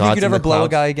 Do you think you'd ever blow a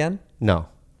guy again? No.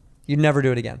 You'd never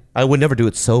do it again. I would never do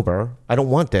it sober. I don't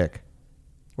want dick.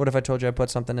 What if I told you I put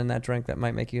something in that drink that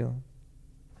might make you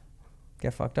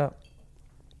get fucked up?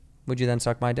 Would you then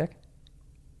suck my dick?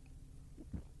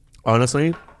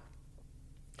 Honestly,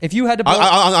 if you had to blow...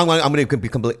 I'm going to be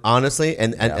completely honestly,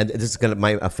 and this is going to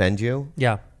might offend you.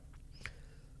 Yeah.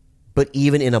 But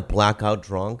even in a blackout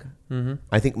drunk,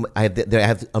 I think I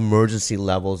have emergency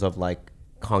levels of like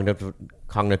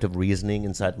cognitive reasoning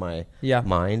inside my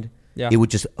mind. Yeah. It would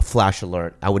just flash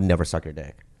alert. I would never suck your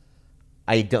dick.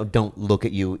 I don't look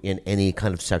at you in any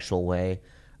kind of sexual way.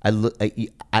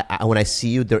 When I see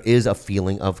you, there is a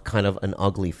feeling of kind of an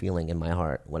ugly feeling in my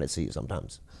heart when I see you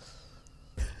sometimes.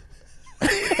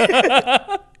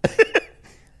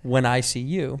 When I see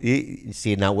you. You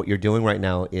see, now what you're doing right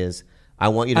now is I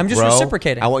want you to I'm grow. just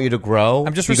reciprocating. I want you to grow.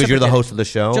 I'm just because you're the reciprocating. host of the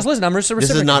show. Just listen, I'm just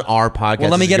reciprocating. This is not our podcast. Well,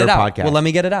 let me This is get your it out. podcast. Well, let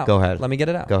me get it out. Go ahead. Let me get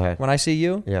it out. Go ahead. When I see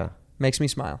you, Yeah. makes me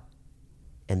smile.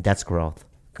 And that's growth.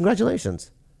 Congratulations.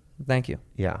 Thank you.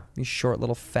 Yeah. You short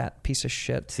little fat piece of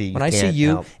shit. See, you when I see can't you,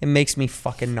 help. it makes me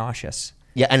fucking nauseous.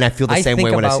 Yeah, and I feel the same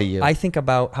way when I see you. I think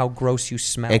about how gross you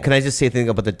smell. And can I just say a thing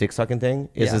about the dick sucking thing?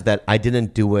 Is that I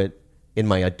didn't do it in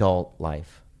my adult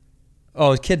life.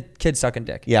 Oh, kid sucking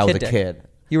dick. Yeah, I was a dick. kid.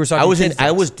 You were sucking kids' I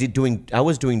dicks.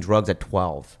 was doing drugs at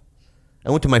 12.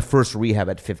 I went to my first rehab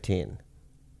at 15.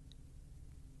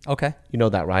 Okay. You know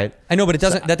that, right? I know, but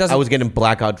that doesn't. I was getting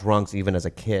blackout drunks even as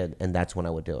a kid, and that's when I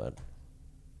would do it.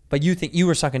 But you think you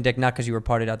were sucking dick not because you were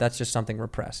partied out. That's just something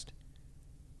repressed.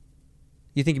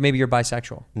 You think maybe you're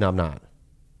bisexual. No, I'm not.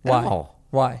 Why? No.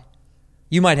 Why?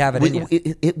 You might have it in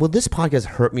you. Will this podcast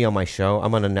hurt me on my show?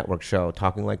 I'm on a network show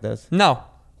talking like this. No.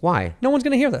 Why? No one's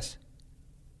going to hear this.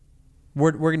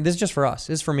 This is just for us.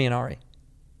 This is for me and Ari.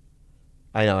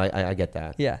 I know. I get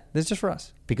that. Yeah, this is just for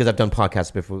us. Because I've done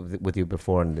podcasts with you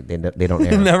before, and they don't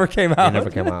air. It never came out. They never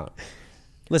came out.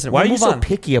 Listen, why we'll are you move so on.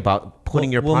 picky about putting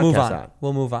your we'll podcast move on. out?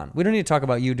 We'll move on. We don't need to talk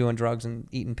about you doing drugs and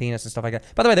eating penis and stuff like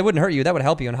that. By the way, that wouldn't hurt you. That would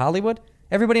help you in Hollywood.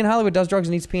 Everybody in Hollywood does drugs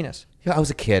and eats penis. Yeah, I was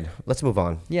a kid. Let's move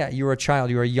on. Yeah, you were a child.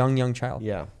 You were a young child.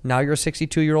 Yeah. Now you're a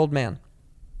 62-year-old man.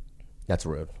 That's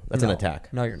rude. That's an attack.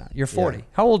 No, you're not. You're 40. Yeah.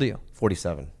 How old are you?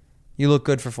 47. You look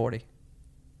good for 40.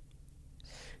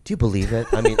 Do you believe it?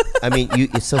 I mean,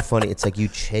 it's so funny. It's like you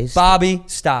chase. Bobby,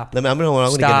 stop. I'm gonna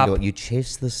get Stop. into it. You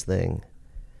chase this thing.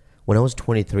 When I was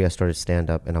 23, I started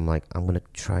stand up, and I'm like, I'm gonna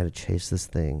try to chase this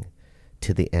thing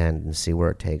to the end and see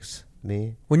where it takes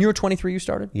me. When you were 23, you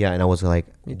started? Yeah, and I was like,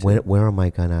 where am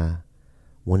I gonna?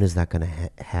 When is that gonna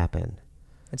happen?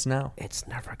 It's now. It's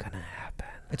never gonna happen.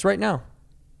 It's right now.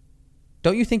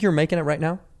 Don't you think you're making it right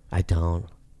now? I don't.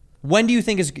 When do you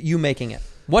think is you making it?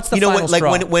 What's the you know final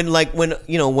when,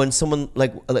 straw? when someone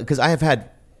because I have had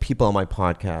people on my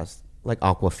podcast like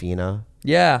Aquafina.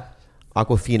 Yeah.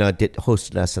 Aquafina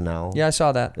hosted SNL. Yeah, I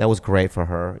saw that. That was great for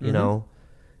her. You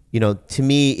know, to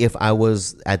me, if I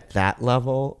was at that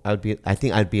level, I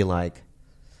think I'd be like,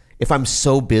 if I'm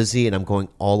so busy and I'm going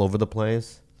all over the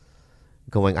place,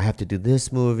 I have to do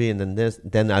this movie and then this,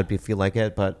 then I'd feel like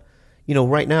it. But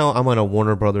right now I'm on a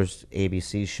Warner Brothers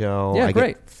ABC show. Yeah, I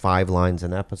great. get 5 lines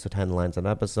an episode, 10 lines an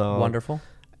episode. Wonderful.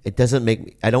 It doesn't make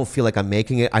me, I don't feel like I'm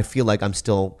making it. I feel like I'm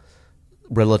still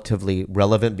relatively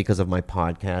relevant because of my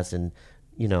podcast and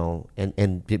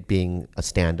and being a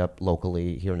stand-up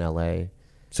locally here in LA.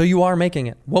 So you are making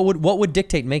it. What would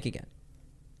dictate making it?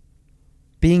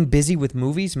 Being busy with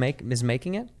movies is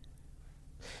making it?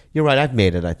 You're right. I've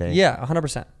made it, I think. Yeah,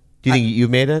 100%. Do you think you've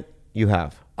made it? You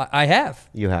have. I have.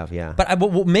 You have, yeah.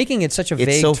 But making it such a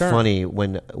vague term. It's so funny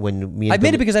when me and I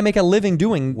made it because I make a living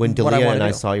doing when what I Dalia want and to I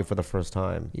do. saw you for the first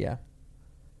time. Yeah.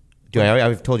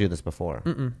 I've told you this before.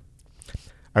 Mm-mm.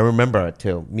 I remember it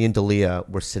too. Me and Dalia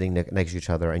were sitting next to each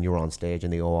other, and you were on stage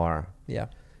in the OR. Yeah.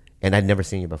 And I'd never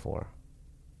seen you before.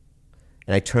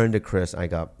 And I turned to Chris. I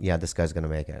go, "Yeah, this guy's gonna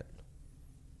make it."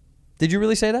 Did you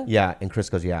really say that? Yeah. And Chris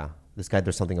goes, "Yeah, this guy.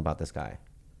 There's something about this guy."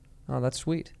 Oh, that's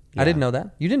sweet. Yeah. I didn't know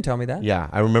that. You didn't tell me that. Yeah,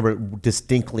 I remember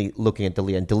distinctly looking at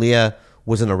Dalia, and Dalia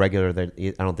wasn't a regular there.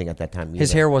 I don't think at that time.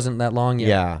 His either. hair wasn't that long yet.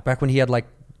 Yeah. Back when he had like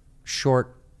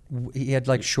short. He had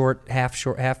like short.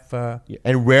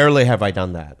 And rarely have I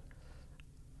done that.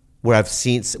 Where I've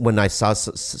seen when I saw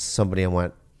somebody and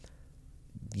went,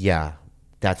 yeah,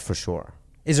 that's for sure.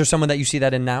 Is there someone that you see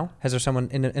that in now? Has there someone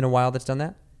in a while that's done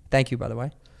that? Thank you, by the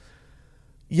way.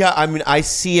 Yeah, I mean, I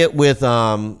see it with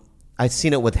I've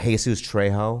seen it with Jesus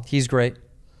Trejo. He's great.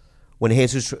 When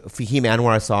Fahim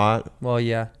Anwar, I saw it. Well,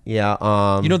 yeah.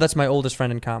 Yeah. You know, that's my oldest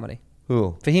friend in comedy.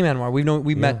 Who? Fahim Anwar.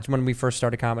 We met when we first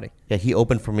started comedy. Yeah, he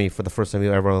opened for me for the first time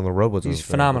ever on the road. He's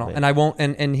phenomenal, and I won't.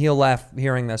 And he'll laugh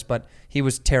hearing this, but he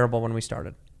was terrible when we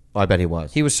started. Oh, I bet he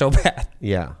was. He was so bad.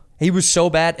 Yeah. He was so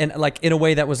bad, and like in a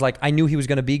way that was like I knew he was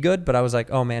going to be good, but I was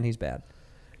like, oh man, he's bad.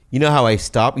 You know how I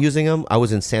stopped using him? I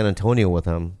was in San Antonio with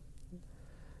him,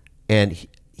 and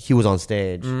he was on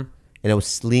stage, and I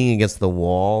was leaning against the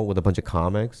wall with a bunch of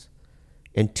comics,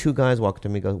 and two guys walked up to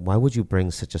me and go, "Why would you bring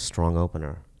such a strong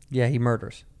opener?" Yeah, he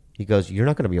murders. He goes, "You're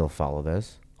not going to be able to follow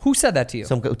this." Who said that to you?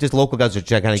 Just local guys are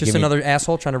kind of just another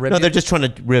asshole trying to rip. No, you? they're just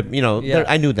trying to rip. You know, Yeah.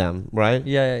 I knew them, right?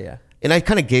 Yeah. And I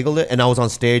kind of giggled it, and I was on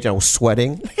stage, and I was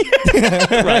sweating,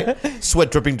 right?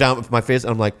 Sweat dripping down my face, and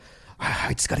I'm like,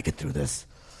 I just got to get through this.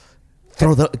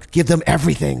 Give them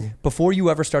everything. Before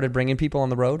you ever started bringing people on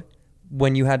the road,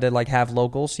 when you had to like have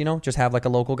locals, you know, just have like a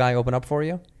local guy open up for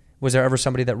you, was there ever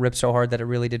somebody that ripped so hard that it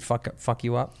really did fuck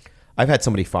you up I've had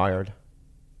somebody fired.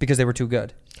 because they were too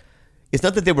good? It's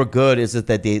not that they were good, it's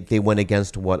that they went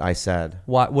against what I said.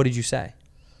 What did you say?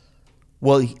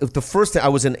 Well, the first day I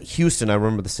was in Houston, I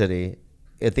remember the city,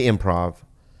 at the Improv,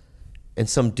 and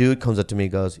some dude comes up to me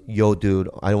and goes, "Yo, dude,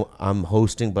 I'm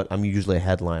hosting, but I'm usually a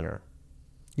headliner."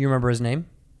 You remember his name?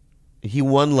 He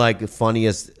won like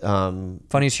funniest,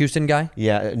 Funniest Houston guy?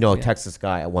 Texas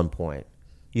guy at one point.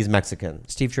 He's Mexican.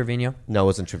 Steve Trevino? No, it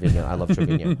wasn't Trevino. I love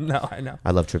Trevino. No, I know.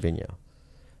 I love Trevino.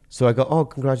 So I go, "Oh,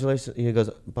 congratulations." He goes,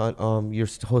 "But you're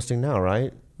hosting now,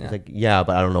 right?" Yeah. He's like, "Yeah,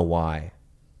 but I don't know why."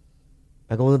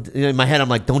 I go, well, in my head, I'm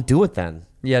like, "Don't do it then.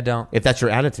 Yeah, don't. If that's your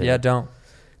attitude." Yeah, don't.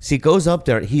 So he goes up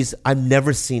there. I've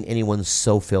never seen anyone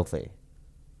so filthy.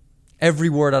 Every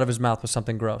word out of his mouth was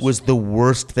something gross. Was the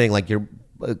worst thing, like your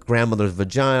grandmother's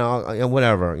vagina,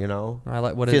 whatever, you know. I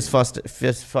like what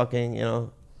fist fucking, you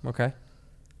know. Okay.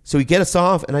 So we get us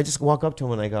off, and I just walk up to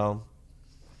him and I go,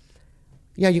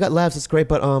 "Yeah, you got laughs, it's great,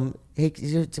 but hey,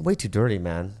 you're way too dirty,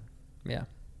 man." Yeah.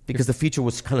 Because the feature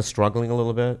was kind of struggling a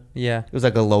little bit. Yeah. It was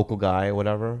like a local guy or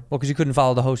whatever. Well, because you couldn't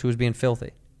follow the host who was being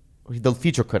filthy. The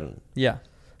feature couldn't. Yeah.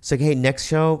 It's like, "Hey, next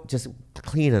show, just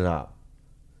clean it up."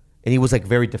 And he was like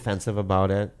very defensive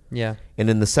about it. Yeah. And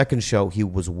in the second show, he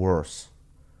was worse.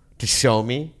 To show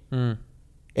me. And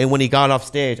when he got off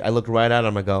stage, I looked right at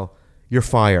him. I go, "You're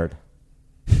fired."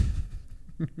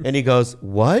 And he goes,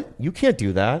 "What? You can't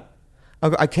do that." I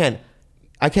go, I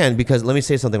can because let me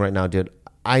say something right now, dude.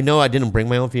 I know I didn't bring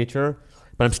my own feature,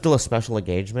 but I'm still a special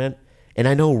engagement. And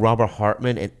I know Robert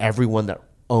Hartman and everyone that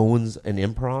owns an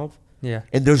improv. Yeah.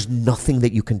 And there's nothing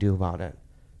that you can do about it.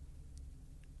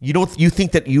 You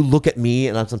think that you look at me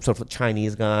and I'm some sort of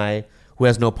Chinese guy who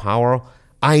has no power.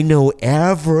 I know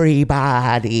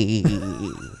everybody.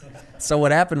 So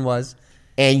what happened was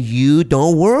And you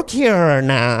don't work here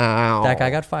now. that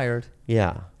guy got fired,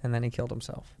 Yeah. and then he killed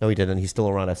himself. No, he didn't. He's still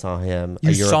around. I saw him You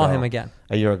a year saw ago. him again?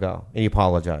 A year ago. And he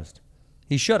apologized.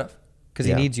 He should have, because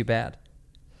Yeah. he needs you bad.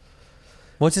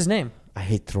 What's his name? I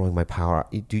hate throwing my power.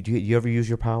 Do you ever use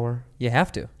your power? You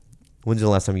have to. When's the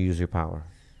last time you used your power?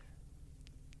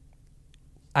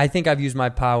 I think I've used my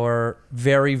power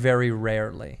very, very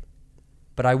rarely.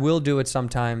 But I will do it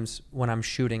sometimes when I'm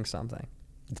shooting something.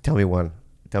 Tell me one.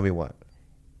 Tell me what.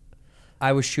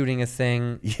 I was shooting a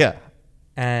thing, Yeah.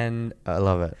 and I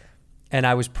love it.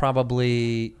 I was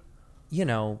probably, you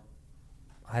know,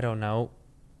 I don't know.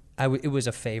 It was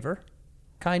a favor,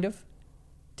 kind of.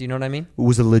 Do you know what I mean? It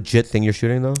was a legit thing you're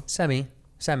shooting though? Semi.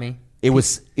 It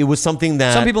was something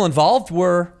that Some people involved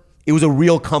were, it was a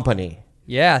real company.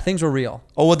 yeah, things were real.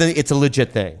 Oh, well then it's a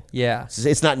legit thing. Yeah.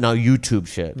 It's not no YouTube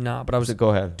shit. No, but I was So go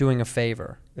ahead. doing a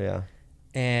favor. Yeah.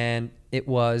 And it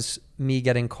was me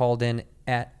getting called in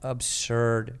at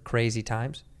absurd, crazy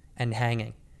times and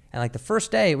hanging. And like the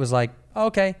first day, it was like, oh,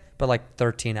 okay, but like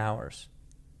 13 hours.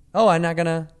 Oh, you're not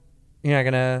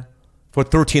gonna. For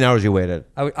 13 hours you waited.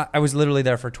 I was literally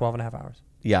there for 12 and a half hours.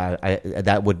 Yeah,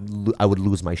 I would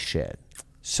lose my shit.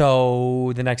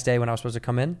 So the next day when I was supposed to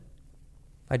come in,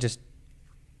 I just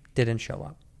didn't show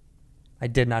up. I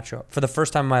did not show up. For the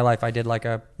first time in my life, I did like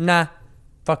a, nah,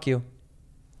 fuck you.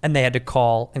 And they had to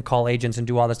call agents and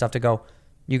do all this stuff to go,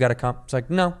 you got to come. It's like,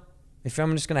 no, if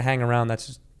I'm just going to hang around, that's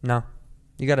just, no.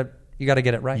 You got to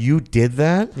get it right. You did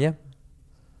that? Yeah.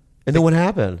 And then what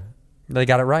happened? They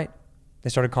got it right. They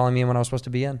started calling me in when I was supposed to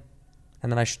be in.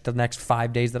 And then the next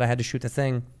 5 days that I had to shoot the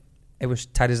thing, it was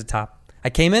tight as a top. I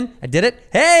came in, I did it.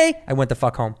 Hey, I went the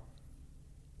fuck home.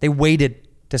 They waited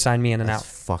to sign me in and That's out.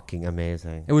 fucking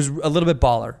amazing. It was a little bit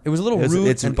baller. It was a little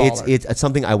rude and baller. It's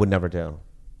something I would never do.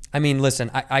 I mean,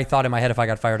 listen, I thought in my head if I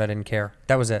got fired, I didn't care.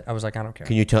 That was it. I was like, I don't care.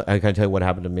 Can I tell you what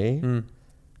happened to me?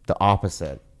 The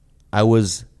opposite.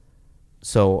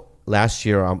 So last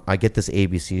year, I get this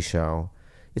ABC show.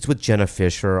 It's with Jenna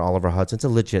Fisher, Oliver Hudson. It's a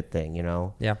legit thing, you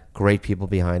know? Yeah. Great people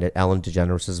behind it. Ellen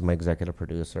DeGeneres is my executive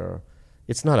producer.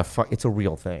 It's not it's a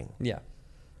real thing. Yeah.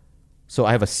 So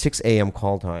I have a 6 a.m.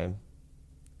 call time,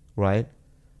 right?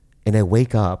 And I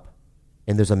wake up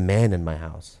and there's a man in my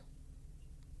house,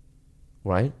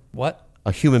 right? What?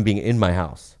 A human being in my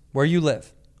house. Where you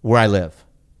live? Where I live.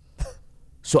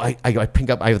 So I pick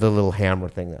up, I have the little hammer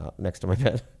thing next to my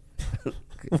bed.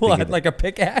 What? Like a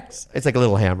pickaxe? It's like a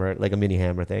little hammer, like a mini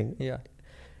hammer thing. Yeah.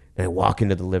 And I walk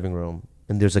into the living room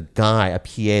and there's a guy, a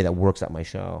PA that works at my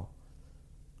show,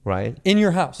 right? In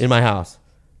your house? In my house.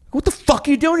 What the fuck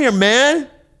are you doing here, man?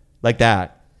 Like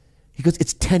that. He goes,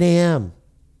 it's 10 a.m.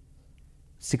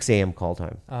 6 a.m. call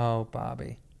time. Oh,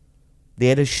 Bobby. They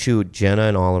had to shoot Jenna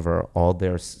and Oliver, all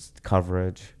their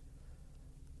coverage.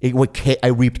 I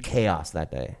reaped chaos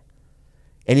that day.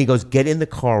 And he goes, get in the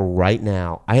car right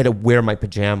now. I had to wear my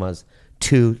pajamas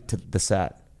to the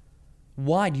set.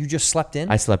 Why? You just slept in?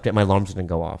 I slept in. My alarms didn't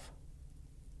go off.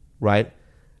 Right?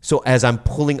 So as I'm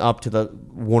pulling up to the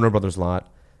Warner Brothers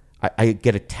lot, I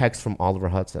get a text from Oliver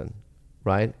Hudson.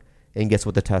 Right? And guess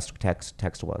what the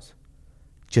text was?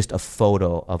 Just a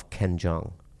photo of Ken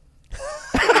Jeong.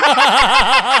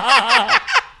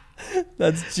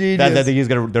 That's genius.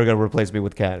 They're gonna replace me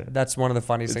with Ken. That's one of the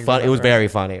funniest things. It was very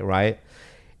funny, right?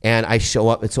 And I show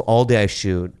up, and so all day I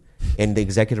shoot, and the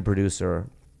executive producer,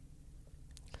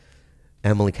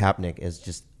 Emily Kapnick, is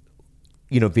just,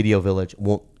 Video Village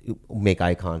won't make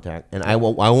eye contact, and I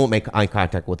won't make eye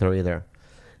contact with her either.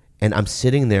 And I'm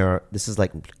sitting there. This is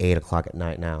like 8 o'clock at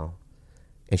night now,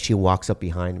 and she walks up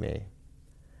behind me,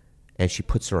 and she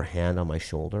puts her hand on my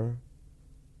shoulder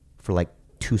for like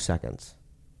 2 seconds,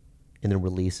 and then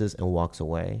releases and walks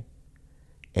away.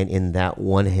 And in that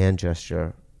one hand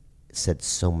gesture, it said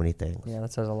so many things. Yeah,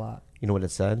 that says a lot. You know what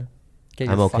it said? Get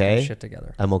your I'm okay. fucking shit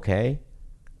together. I'm okay.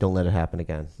 Don't let it happen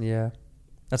again. Yeah.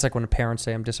 That's like when parents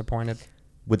say I'm disappointed.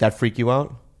 Would that freak you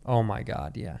out? Oh my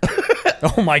God, yeah.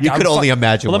 Oh my God. You could only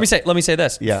imagine. Well, let me say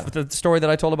this. Yeah. The story that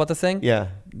I told about the thing. Yeah.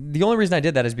 The only reason I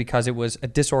did that is because it was a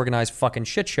disorganized fucking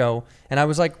shit show, and I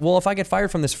was like, well, if I get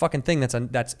fired from this fucking thing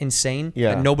that's insane,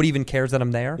 Yeah. and nobody even cares that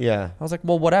I'm there. Yeah. I was like,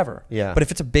 well, whatever. Yeah. But if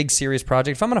it's a big serious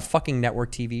project, if I'm on a fucking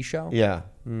network TV show, Yeah.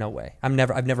 no way. I've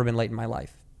never been late in my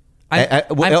life. I'm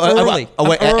early.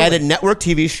 early. At a network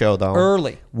TV show though.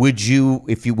 Early. Would you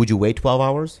wait 12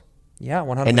 hours Yeah,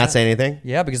 100%. and not say anything?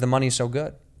 Yeah, because the money's so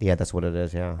good. Yeah, that's what it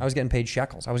is. Yeah. I was getting paid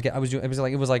shekels. It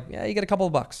was like, yeah, you get a couple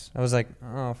of bucks. I was like,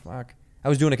 oh fuck. I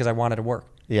was doing it because I wanted to work.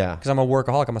 Yeah. Because I'm a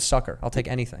workaholic. I'm a sucker. I'll take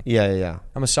anything. Yeah.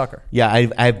 I'm a sucker. Yeah,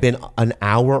 I've been an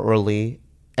hour early,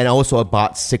 and also I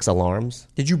bought 6 alarms.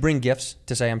 Did you bring gifts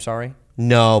to say I'm sorry?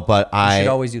 No, but You should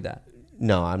always do that.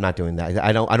 No, I'm not doing that.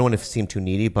 I don't want to seem too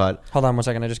needy, but Hold on 1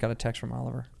 second. I just got a text from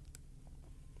Oliver.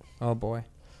 Oh boy.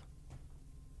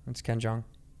 It's Ken Jeong.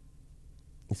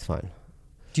 it's fine.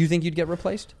 Do you think you'd get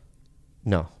replaced?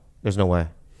 No, there's no way.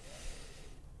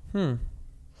 Well,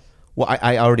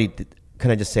 I already can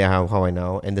I just say how I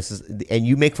know? And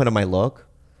you make fun of my look.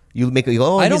 You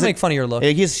go, I don't make fun of your look.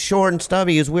 He's short and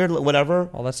stubby. He's weird, whatever.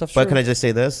 All that stuff's But true. can I just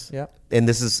say this? Yeah. And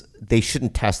they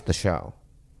shouldn't test the show.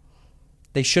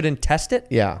 They shouldn't test it?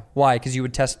 Yeah. Why? Because you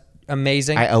would test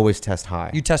amazing? I always test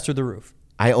high. You test through the roof.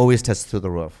 I always test through the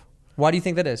roof. Why do you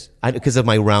think that is? Because of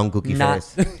my round gookie Not-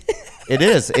 face. It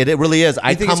is. It really is.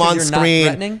 I think it's come 'cause on you're not screen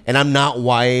threatening? and I'm not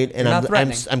white and You're not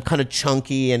I'm threatening. kind of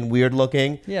chunky and weird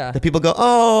looking. Yeah. The people go,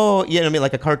 oh, yeah. I mean,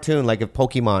 like a cartoon, like if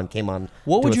Pokemon came on.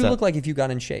 What would to a you set. look like if you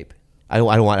got in shape? I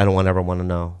don't ever want to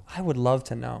know. I would love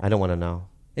to know. I don't want to know.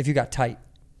 If you got tight.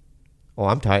 Oh,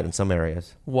 I'm tight in some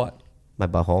areas. What? My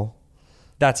butthole.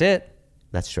 That's it.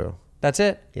 That's true. That's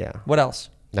it. Yeah. What else?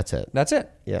 That's it. That's it.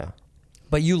 Yeah.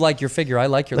 But you like your figure. I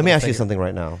like your Let me little ask you figure. something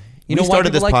right now. You know we why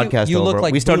started this people like you? podcast You over. look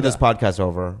like we started Buddha. this podcast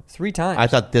over 3 times. I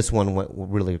thought this one went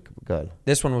really good.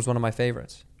 This one was one of my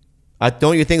favorites.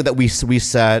 Don't you think that we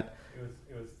said? It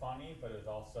was funny, but it was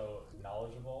also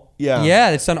knowledgeable. Yeah. Yeah,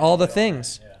 it's done all the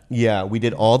things. Yeah, we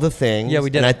did all the things. Yeah, we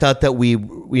did. And I thought that we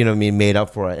made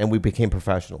up for it, and we became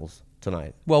professionals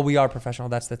tonight. Well, we are professional.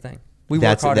 That's the thing. We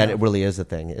work hard. That enough. it really is the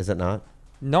thing, is it not?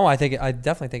 No, I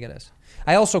definitely think it is.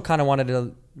 I also kind of wanted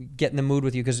to get in the mood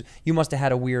with you because you must have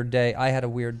had a weird day. I had a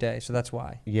weird day, so that's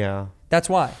why. Yeah. That's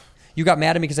why. You got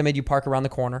mad at me because I made you park around the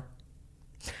corner.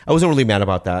 I wasn't really mad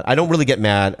about that. I don't really get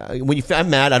mad. When I'm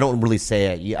mad, I don't really say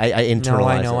it. I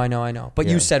internalize it. I know. But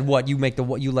Yeah. you said what? You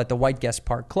let the white guest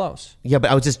park close. Yeah, but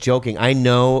I was just joking. I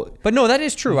know. But no, that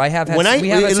is true. We have had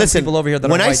listen, some people over here that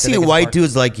when are I white see that they can white park.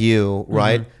 dudes like you,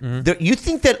 right? You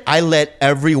think that I let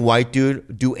every white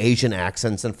dude do Asian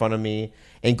accents in front of me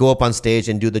and go up on stage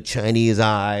and do the Chinese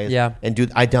eyes? Yeah.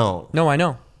 And I don't. No, I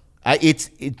know. I get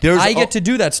to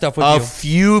do that stuff with a you.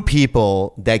 few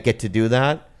people that get to do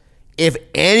that. If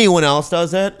anyone else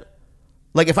does it,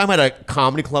 like if I'm at a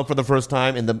comedy club for the first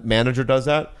time and the manager does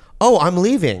that, I'm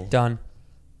leaving. Done.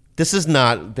 This is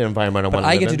not the environment I want to But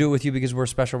I live get to in. do it with you because we're a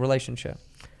special relationship.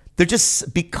 They're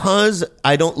just because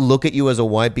I don't look at you as a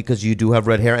white because you do have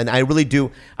red hair, and I really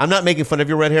do. I'm not making fun of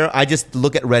your red hair. I just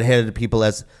look at redheaded people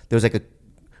as there's like a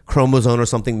chromosome or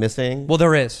something missing. Well,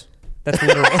 there is. That's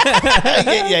literal.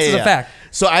 It's a fact.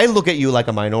 So I look at you like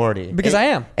a minority. Because I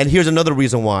am. And here's another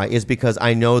reason why is because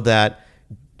I know that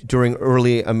during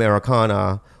early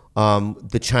Americana,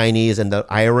 the Chinese and the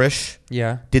Irish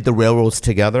did the railroads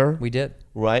together. We did.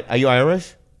 Right? Are you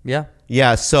Irish? Yeah.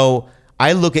 Yeah. So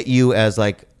I look at you as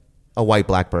like a white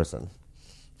black person.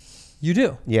 You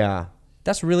do. Yeah.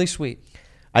 That's really sweet.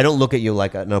 I don't look at you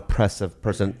like an oppressive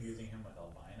person.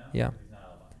 Yeah.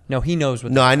 No, he knows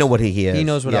what. No, I know what he is. He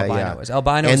knows what albino is.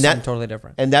 Albino is something totally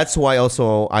different. And that's why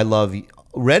also I love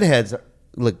redheads.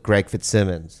 Look, Greg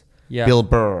Fitzsimmons, Bill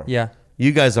Burr. Yeah.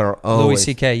 You guys are always Louis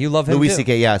C.K. You love him Louis too.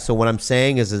 C.K. Yeah. So what I'm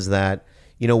saying is that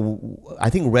I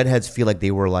think redheads feel like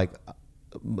they were like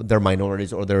they're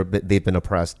minorities or they've been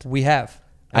oppressed. We have.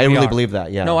 I really believe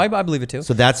that. Yeah. No, I believe it too.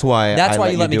 So that's why. That's why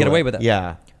you let me get away with it.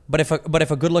 Yeah. But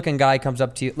if a good looking guy comes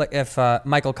up to you, like if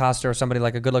Michael Costa or somebody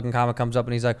like a good looking comic comes up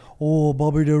and he's like, "Oh,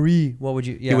 Bobby Daree," what would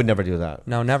you? Yeah. He would never do that.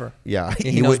 No, never. Yeah,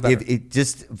 he knows would. better. If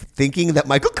just thinking that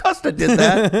Michael Costa did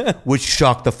that would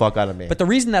shock the fuck out of me. But the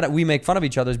reason that we make fun of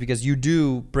each other is because you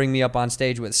do bring me up on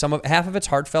stage with half of it's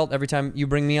heartfelt every time you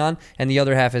bring me on, and the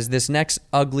other half is this next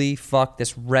ugly fuck,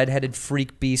 this redheaded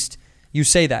freak beast. You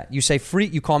say that. You say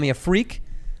freak. You call me a freak.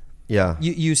 Yeah.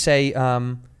 You say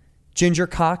ginger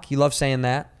cock. You love saying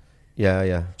that. Yeah,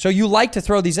 yeah. So you like to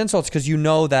throw these insults because you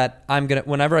know that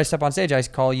whenever I step on stage, I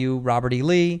call you Robert E.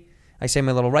 Lee. I say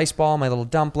my little rice ball, my little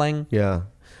dumpling. Yeah.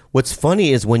 What's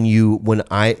funny is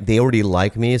they already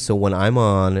like me, so when I'm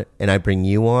on and I bring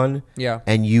you on,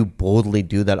 and you boldly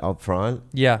do that up front,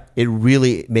 it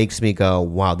really makes me go,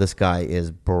 wow, this guy is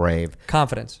brave.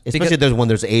 Confidence. Especially when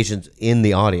there's Asians in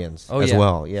the audience as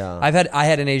well. Yeah. I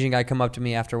had an Asian guy come up to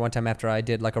me one time after I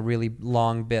did like a really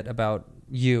long bit about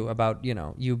you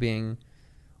being,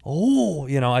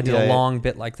 I did a long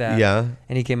bit like that. Yeah.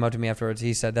 And he came up to me afterwards.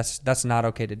 He said, that's not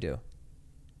okay to do.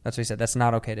 That's what he said. That's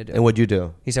not okay to do. And what'd you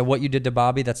do? He said, what you did to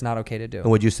Bobby, that's not okay to do. And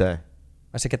what'd you say?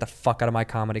 I said, get the fuck out of my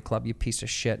comedy club, you piece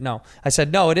of shit. No. I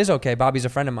said, no, it is okay. Bobby's a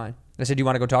friend of mine. I said, do you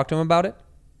want to go talk to him about it?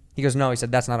 He goes, no. He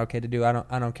said, that's not okay to do. I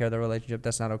don't care the relationship.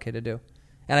 That's not okay to do.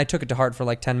 And I took it to heart for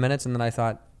like 10 minutes, and then I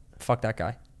thought, fuck that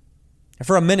guy. And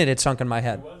for a minute, it sunk in my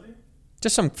head. Who was he?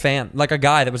 Just some fan, like a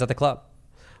guy that was at the club.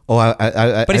 Oh,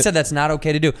 but he said that's not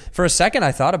okay to do. For a second,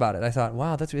 I thought about it. I thought,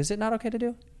 wow, is it not okay to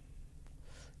do?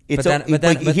 Here's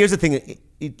the thing.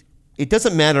 It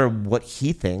doesn't matter what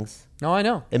he thinks. No, I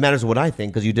know. It matters what I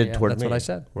think because you did it toward me. That's what I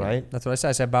said. Right? Yeah, that's what I said.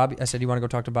 I said, Bobby. I said, you want to go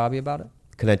talk to Bobby about it?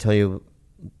 Can I tell you?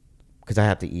 Because I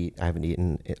have to eat. I haven't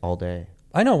eaten all day.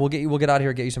 I know. We'll get out of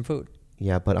here and get you some food.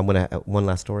 Yeah, but I'm gonna one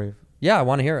last story. Yeah, I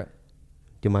want to hear it.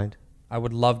 Do you mind? I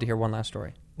would love to hear one last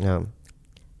story.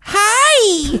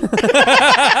 Hi.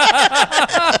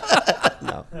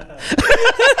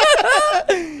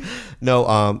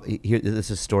 No. Here, this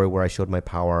is a story where I showed my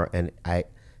power, and I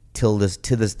till this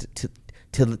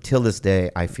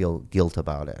day I feel guilt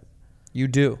about it. You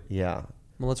do? Yeah.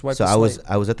 Well, let's wipe. So the slate.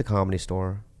 I was at the Comedy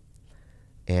Store,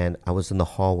 and I was in the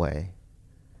hallway,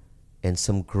 and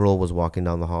some girl was walking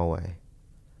down the hallway,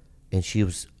 and she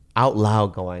was out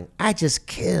loud going, "I just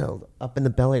killed," up in the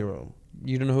belly room.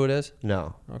 You don't know who it is?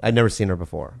 No. Okay. I'd never seen her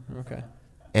before. Okay.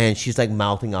 And she's like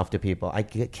mouthing off to people, "I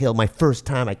killed my first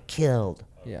time. I killed."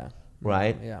 Yeah.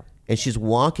 Right? Yeah. And she's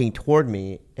walking toward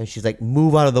me, and she's like,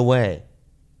 "Move out of the way."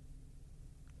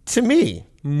 To me.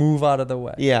 Move out of the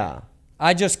way. Yeah.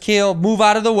 I just killed. Move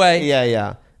out of the way. Yeah,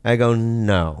 yeah. I go,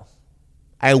 "No,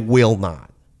 I will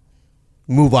not.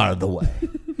 Move out of the way."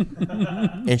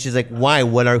 And she's like, "Why?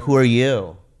 Who are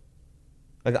you?"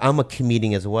 Like, I'm a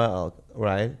comedian as well,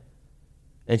 right?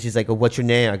 And she's like, "Oh, what's your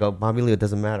name?" I go, "Bobby Lee." It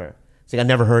doesn't matter. She's like, "I've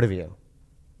never heard of you."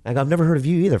 I go, "I've never heard of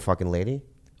you either, fucking lady."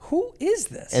 Who is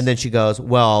this? And then she goes,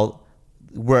 well,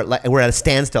 we're at a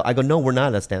standstill. I go, no, we're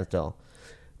not at a standstill.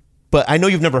 But I know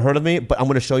you've never heard of me, but I'm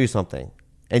going to show you something.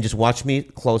 And just watch me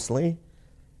closely.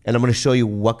 And I'm going to show you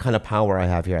what kind of power I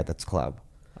have here at this club.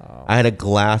 Oh. I had a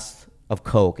glass of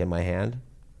Coke in my hand.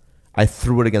 I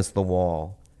threw it against the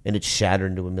wall, and it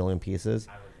shattered into a million pieces.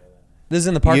 This is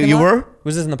in the parking lot? You were?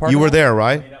 Was this in the parking lot? You were there,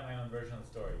 right? I made up my own version of the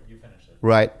story. You finished it.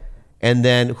 Right. And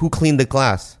then who cleaned the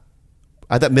glass?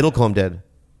 I thought Middlecombe did.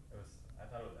 I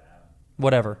thought it was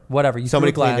Adam. Whatever. You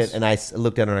Somebody threw a glass. cleaned it, and I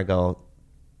looked at her and I go,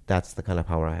 that's the kind of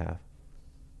power I have.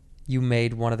 You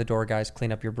made one of the door guys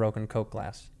clean up your broken Coke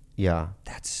glass. Yeah.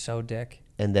 That's so dick.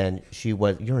 And then she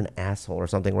was, you're an asshole or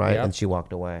something, right? Yep. And she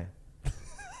walked away.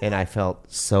 And I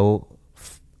felt so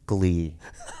glee.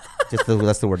 That's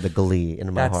the word, the glee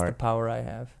in my heart. That's the power I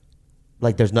have.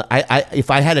 Like there's no, if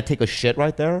I had to take a shit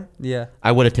right there, yeah,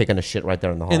 I would have taken a shit right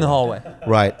there in the hallway. In the hallway.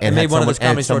 Right. And made one of those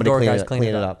Comedy Store door guys clean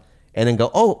it up. And then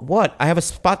go, oh, what? I have a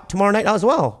spot tomorrow night as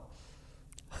well.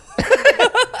 And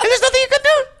there's nothing you can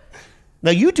do.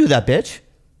 Now you do that, bitch.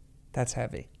 That's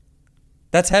heavy.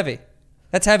 That's heavy.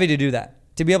 That's heavy to do that.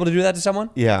 To be able to do that to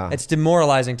someone? Yeah. It's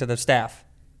demoralizing to the staff.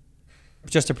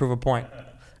 Just to prove a point.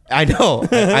 I know,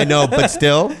 but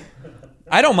still.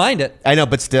 I don't mind it. I know,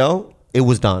 but still, it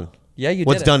was done. Yeah, you did.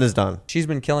 What's done is done. She's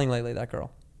been killing lately, that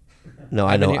girl. No,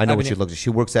 I know what she looks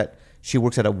like. She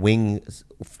works at a wing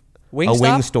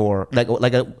store,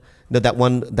 that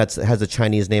one that has a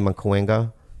Chinese name on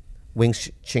Cahuenga. Wing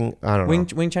Ching, I don't know.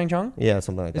 Wing Chang Chung? Yeah,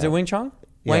 something like that. Is it Wing Chung?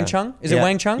 Yeah. Wang Chung? Is it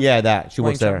Wang Chung? Yeah, that. She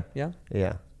works there. Yeah.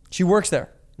 Yeah. She works there.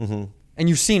 Mm-hmm. And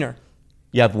you've seen her.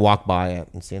 Yeah, I've walked by it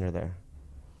and seen her there.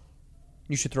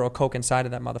 You should throw a Coke inside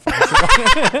of that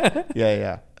motherfucker.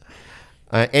 Yeah.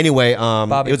 Anyway,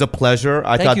 Bobby, it was a pleasure.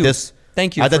 Thank you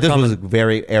for this coming. was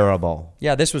very airable.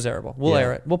 Yeah, this was airable. We'll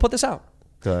air it. We'll put this out.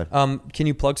 Good. Can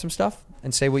you plug some stuff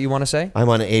and say what you want to say? I'm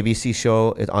on an ABC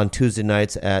show on Tuesday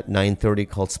nights at 9:30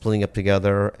 called Splitting Up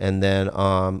Together. And then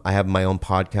I have my own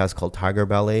podcast called Tiger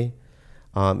Belly.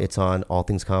 It's on All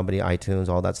Things Comedy, iTunes,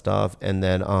 all that stuff. And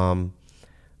then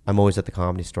I'm always at the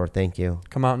Comedy Store. Thank you.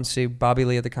 Come out and see Bobby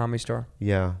Lee at the Comedy Store.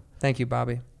 Yeah. Thank you,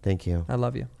 Bobby. Thank you. I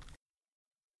love you.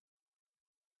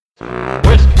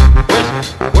 Whisk, whisk,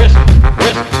 whisk,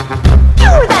 whisk. You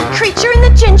were that creature in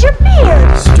the ginger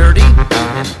beard. Sturdy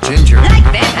and ginger. Like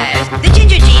vampires, the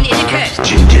ginger gene is a curse.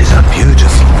 Gingers are beautiful.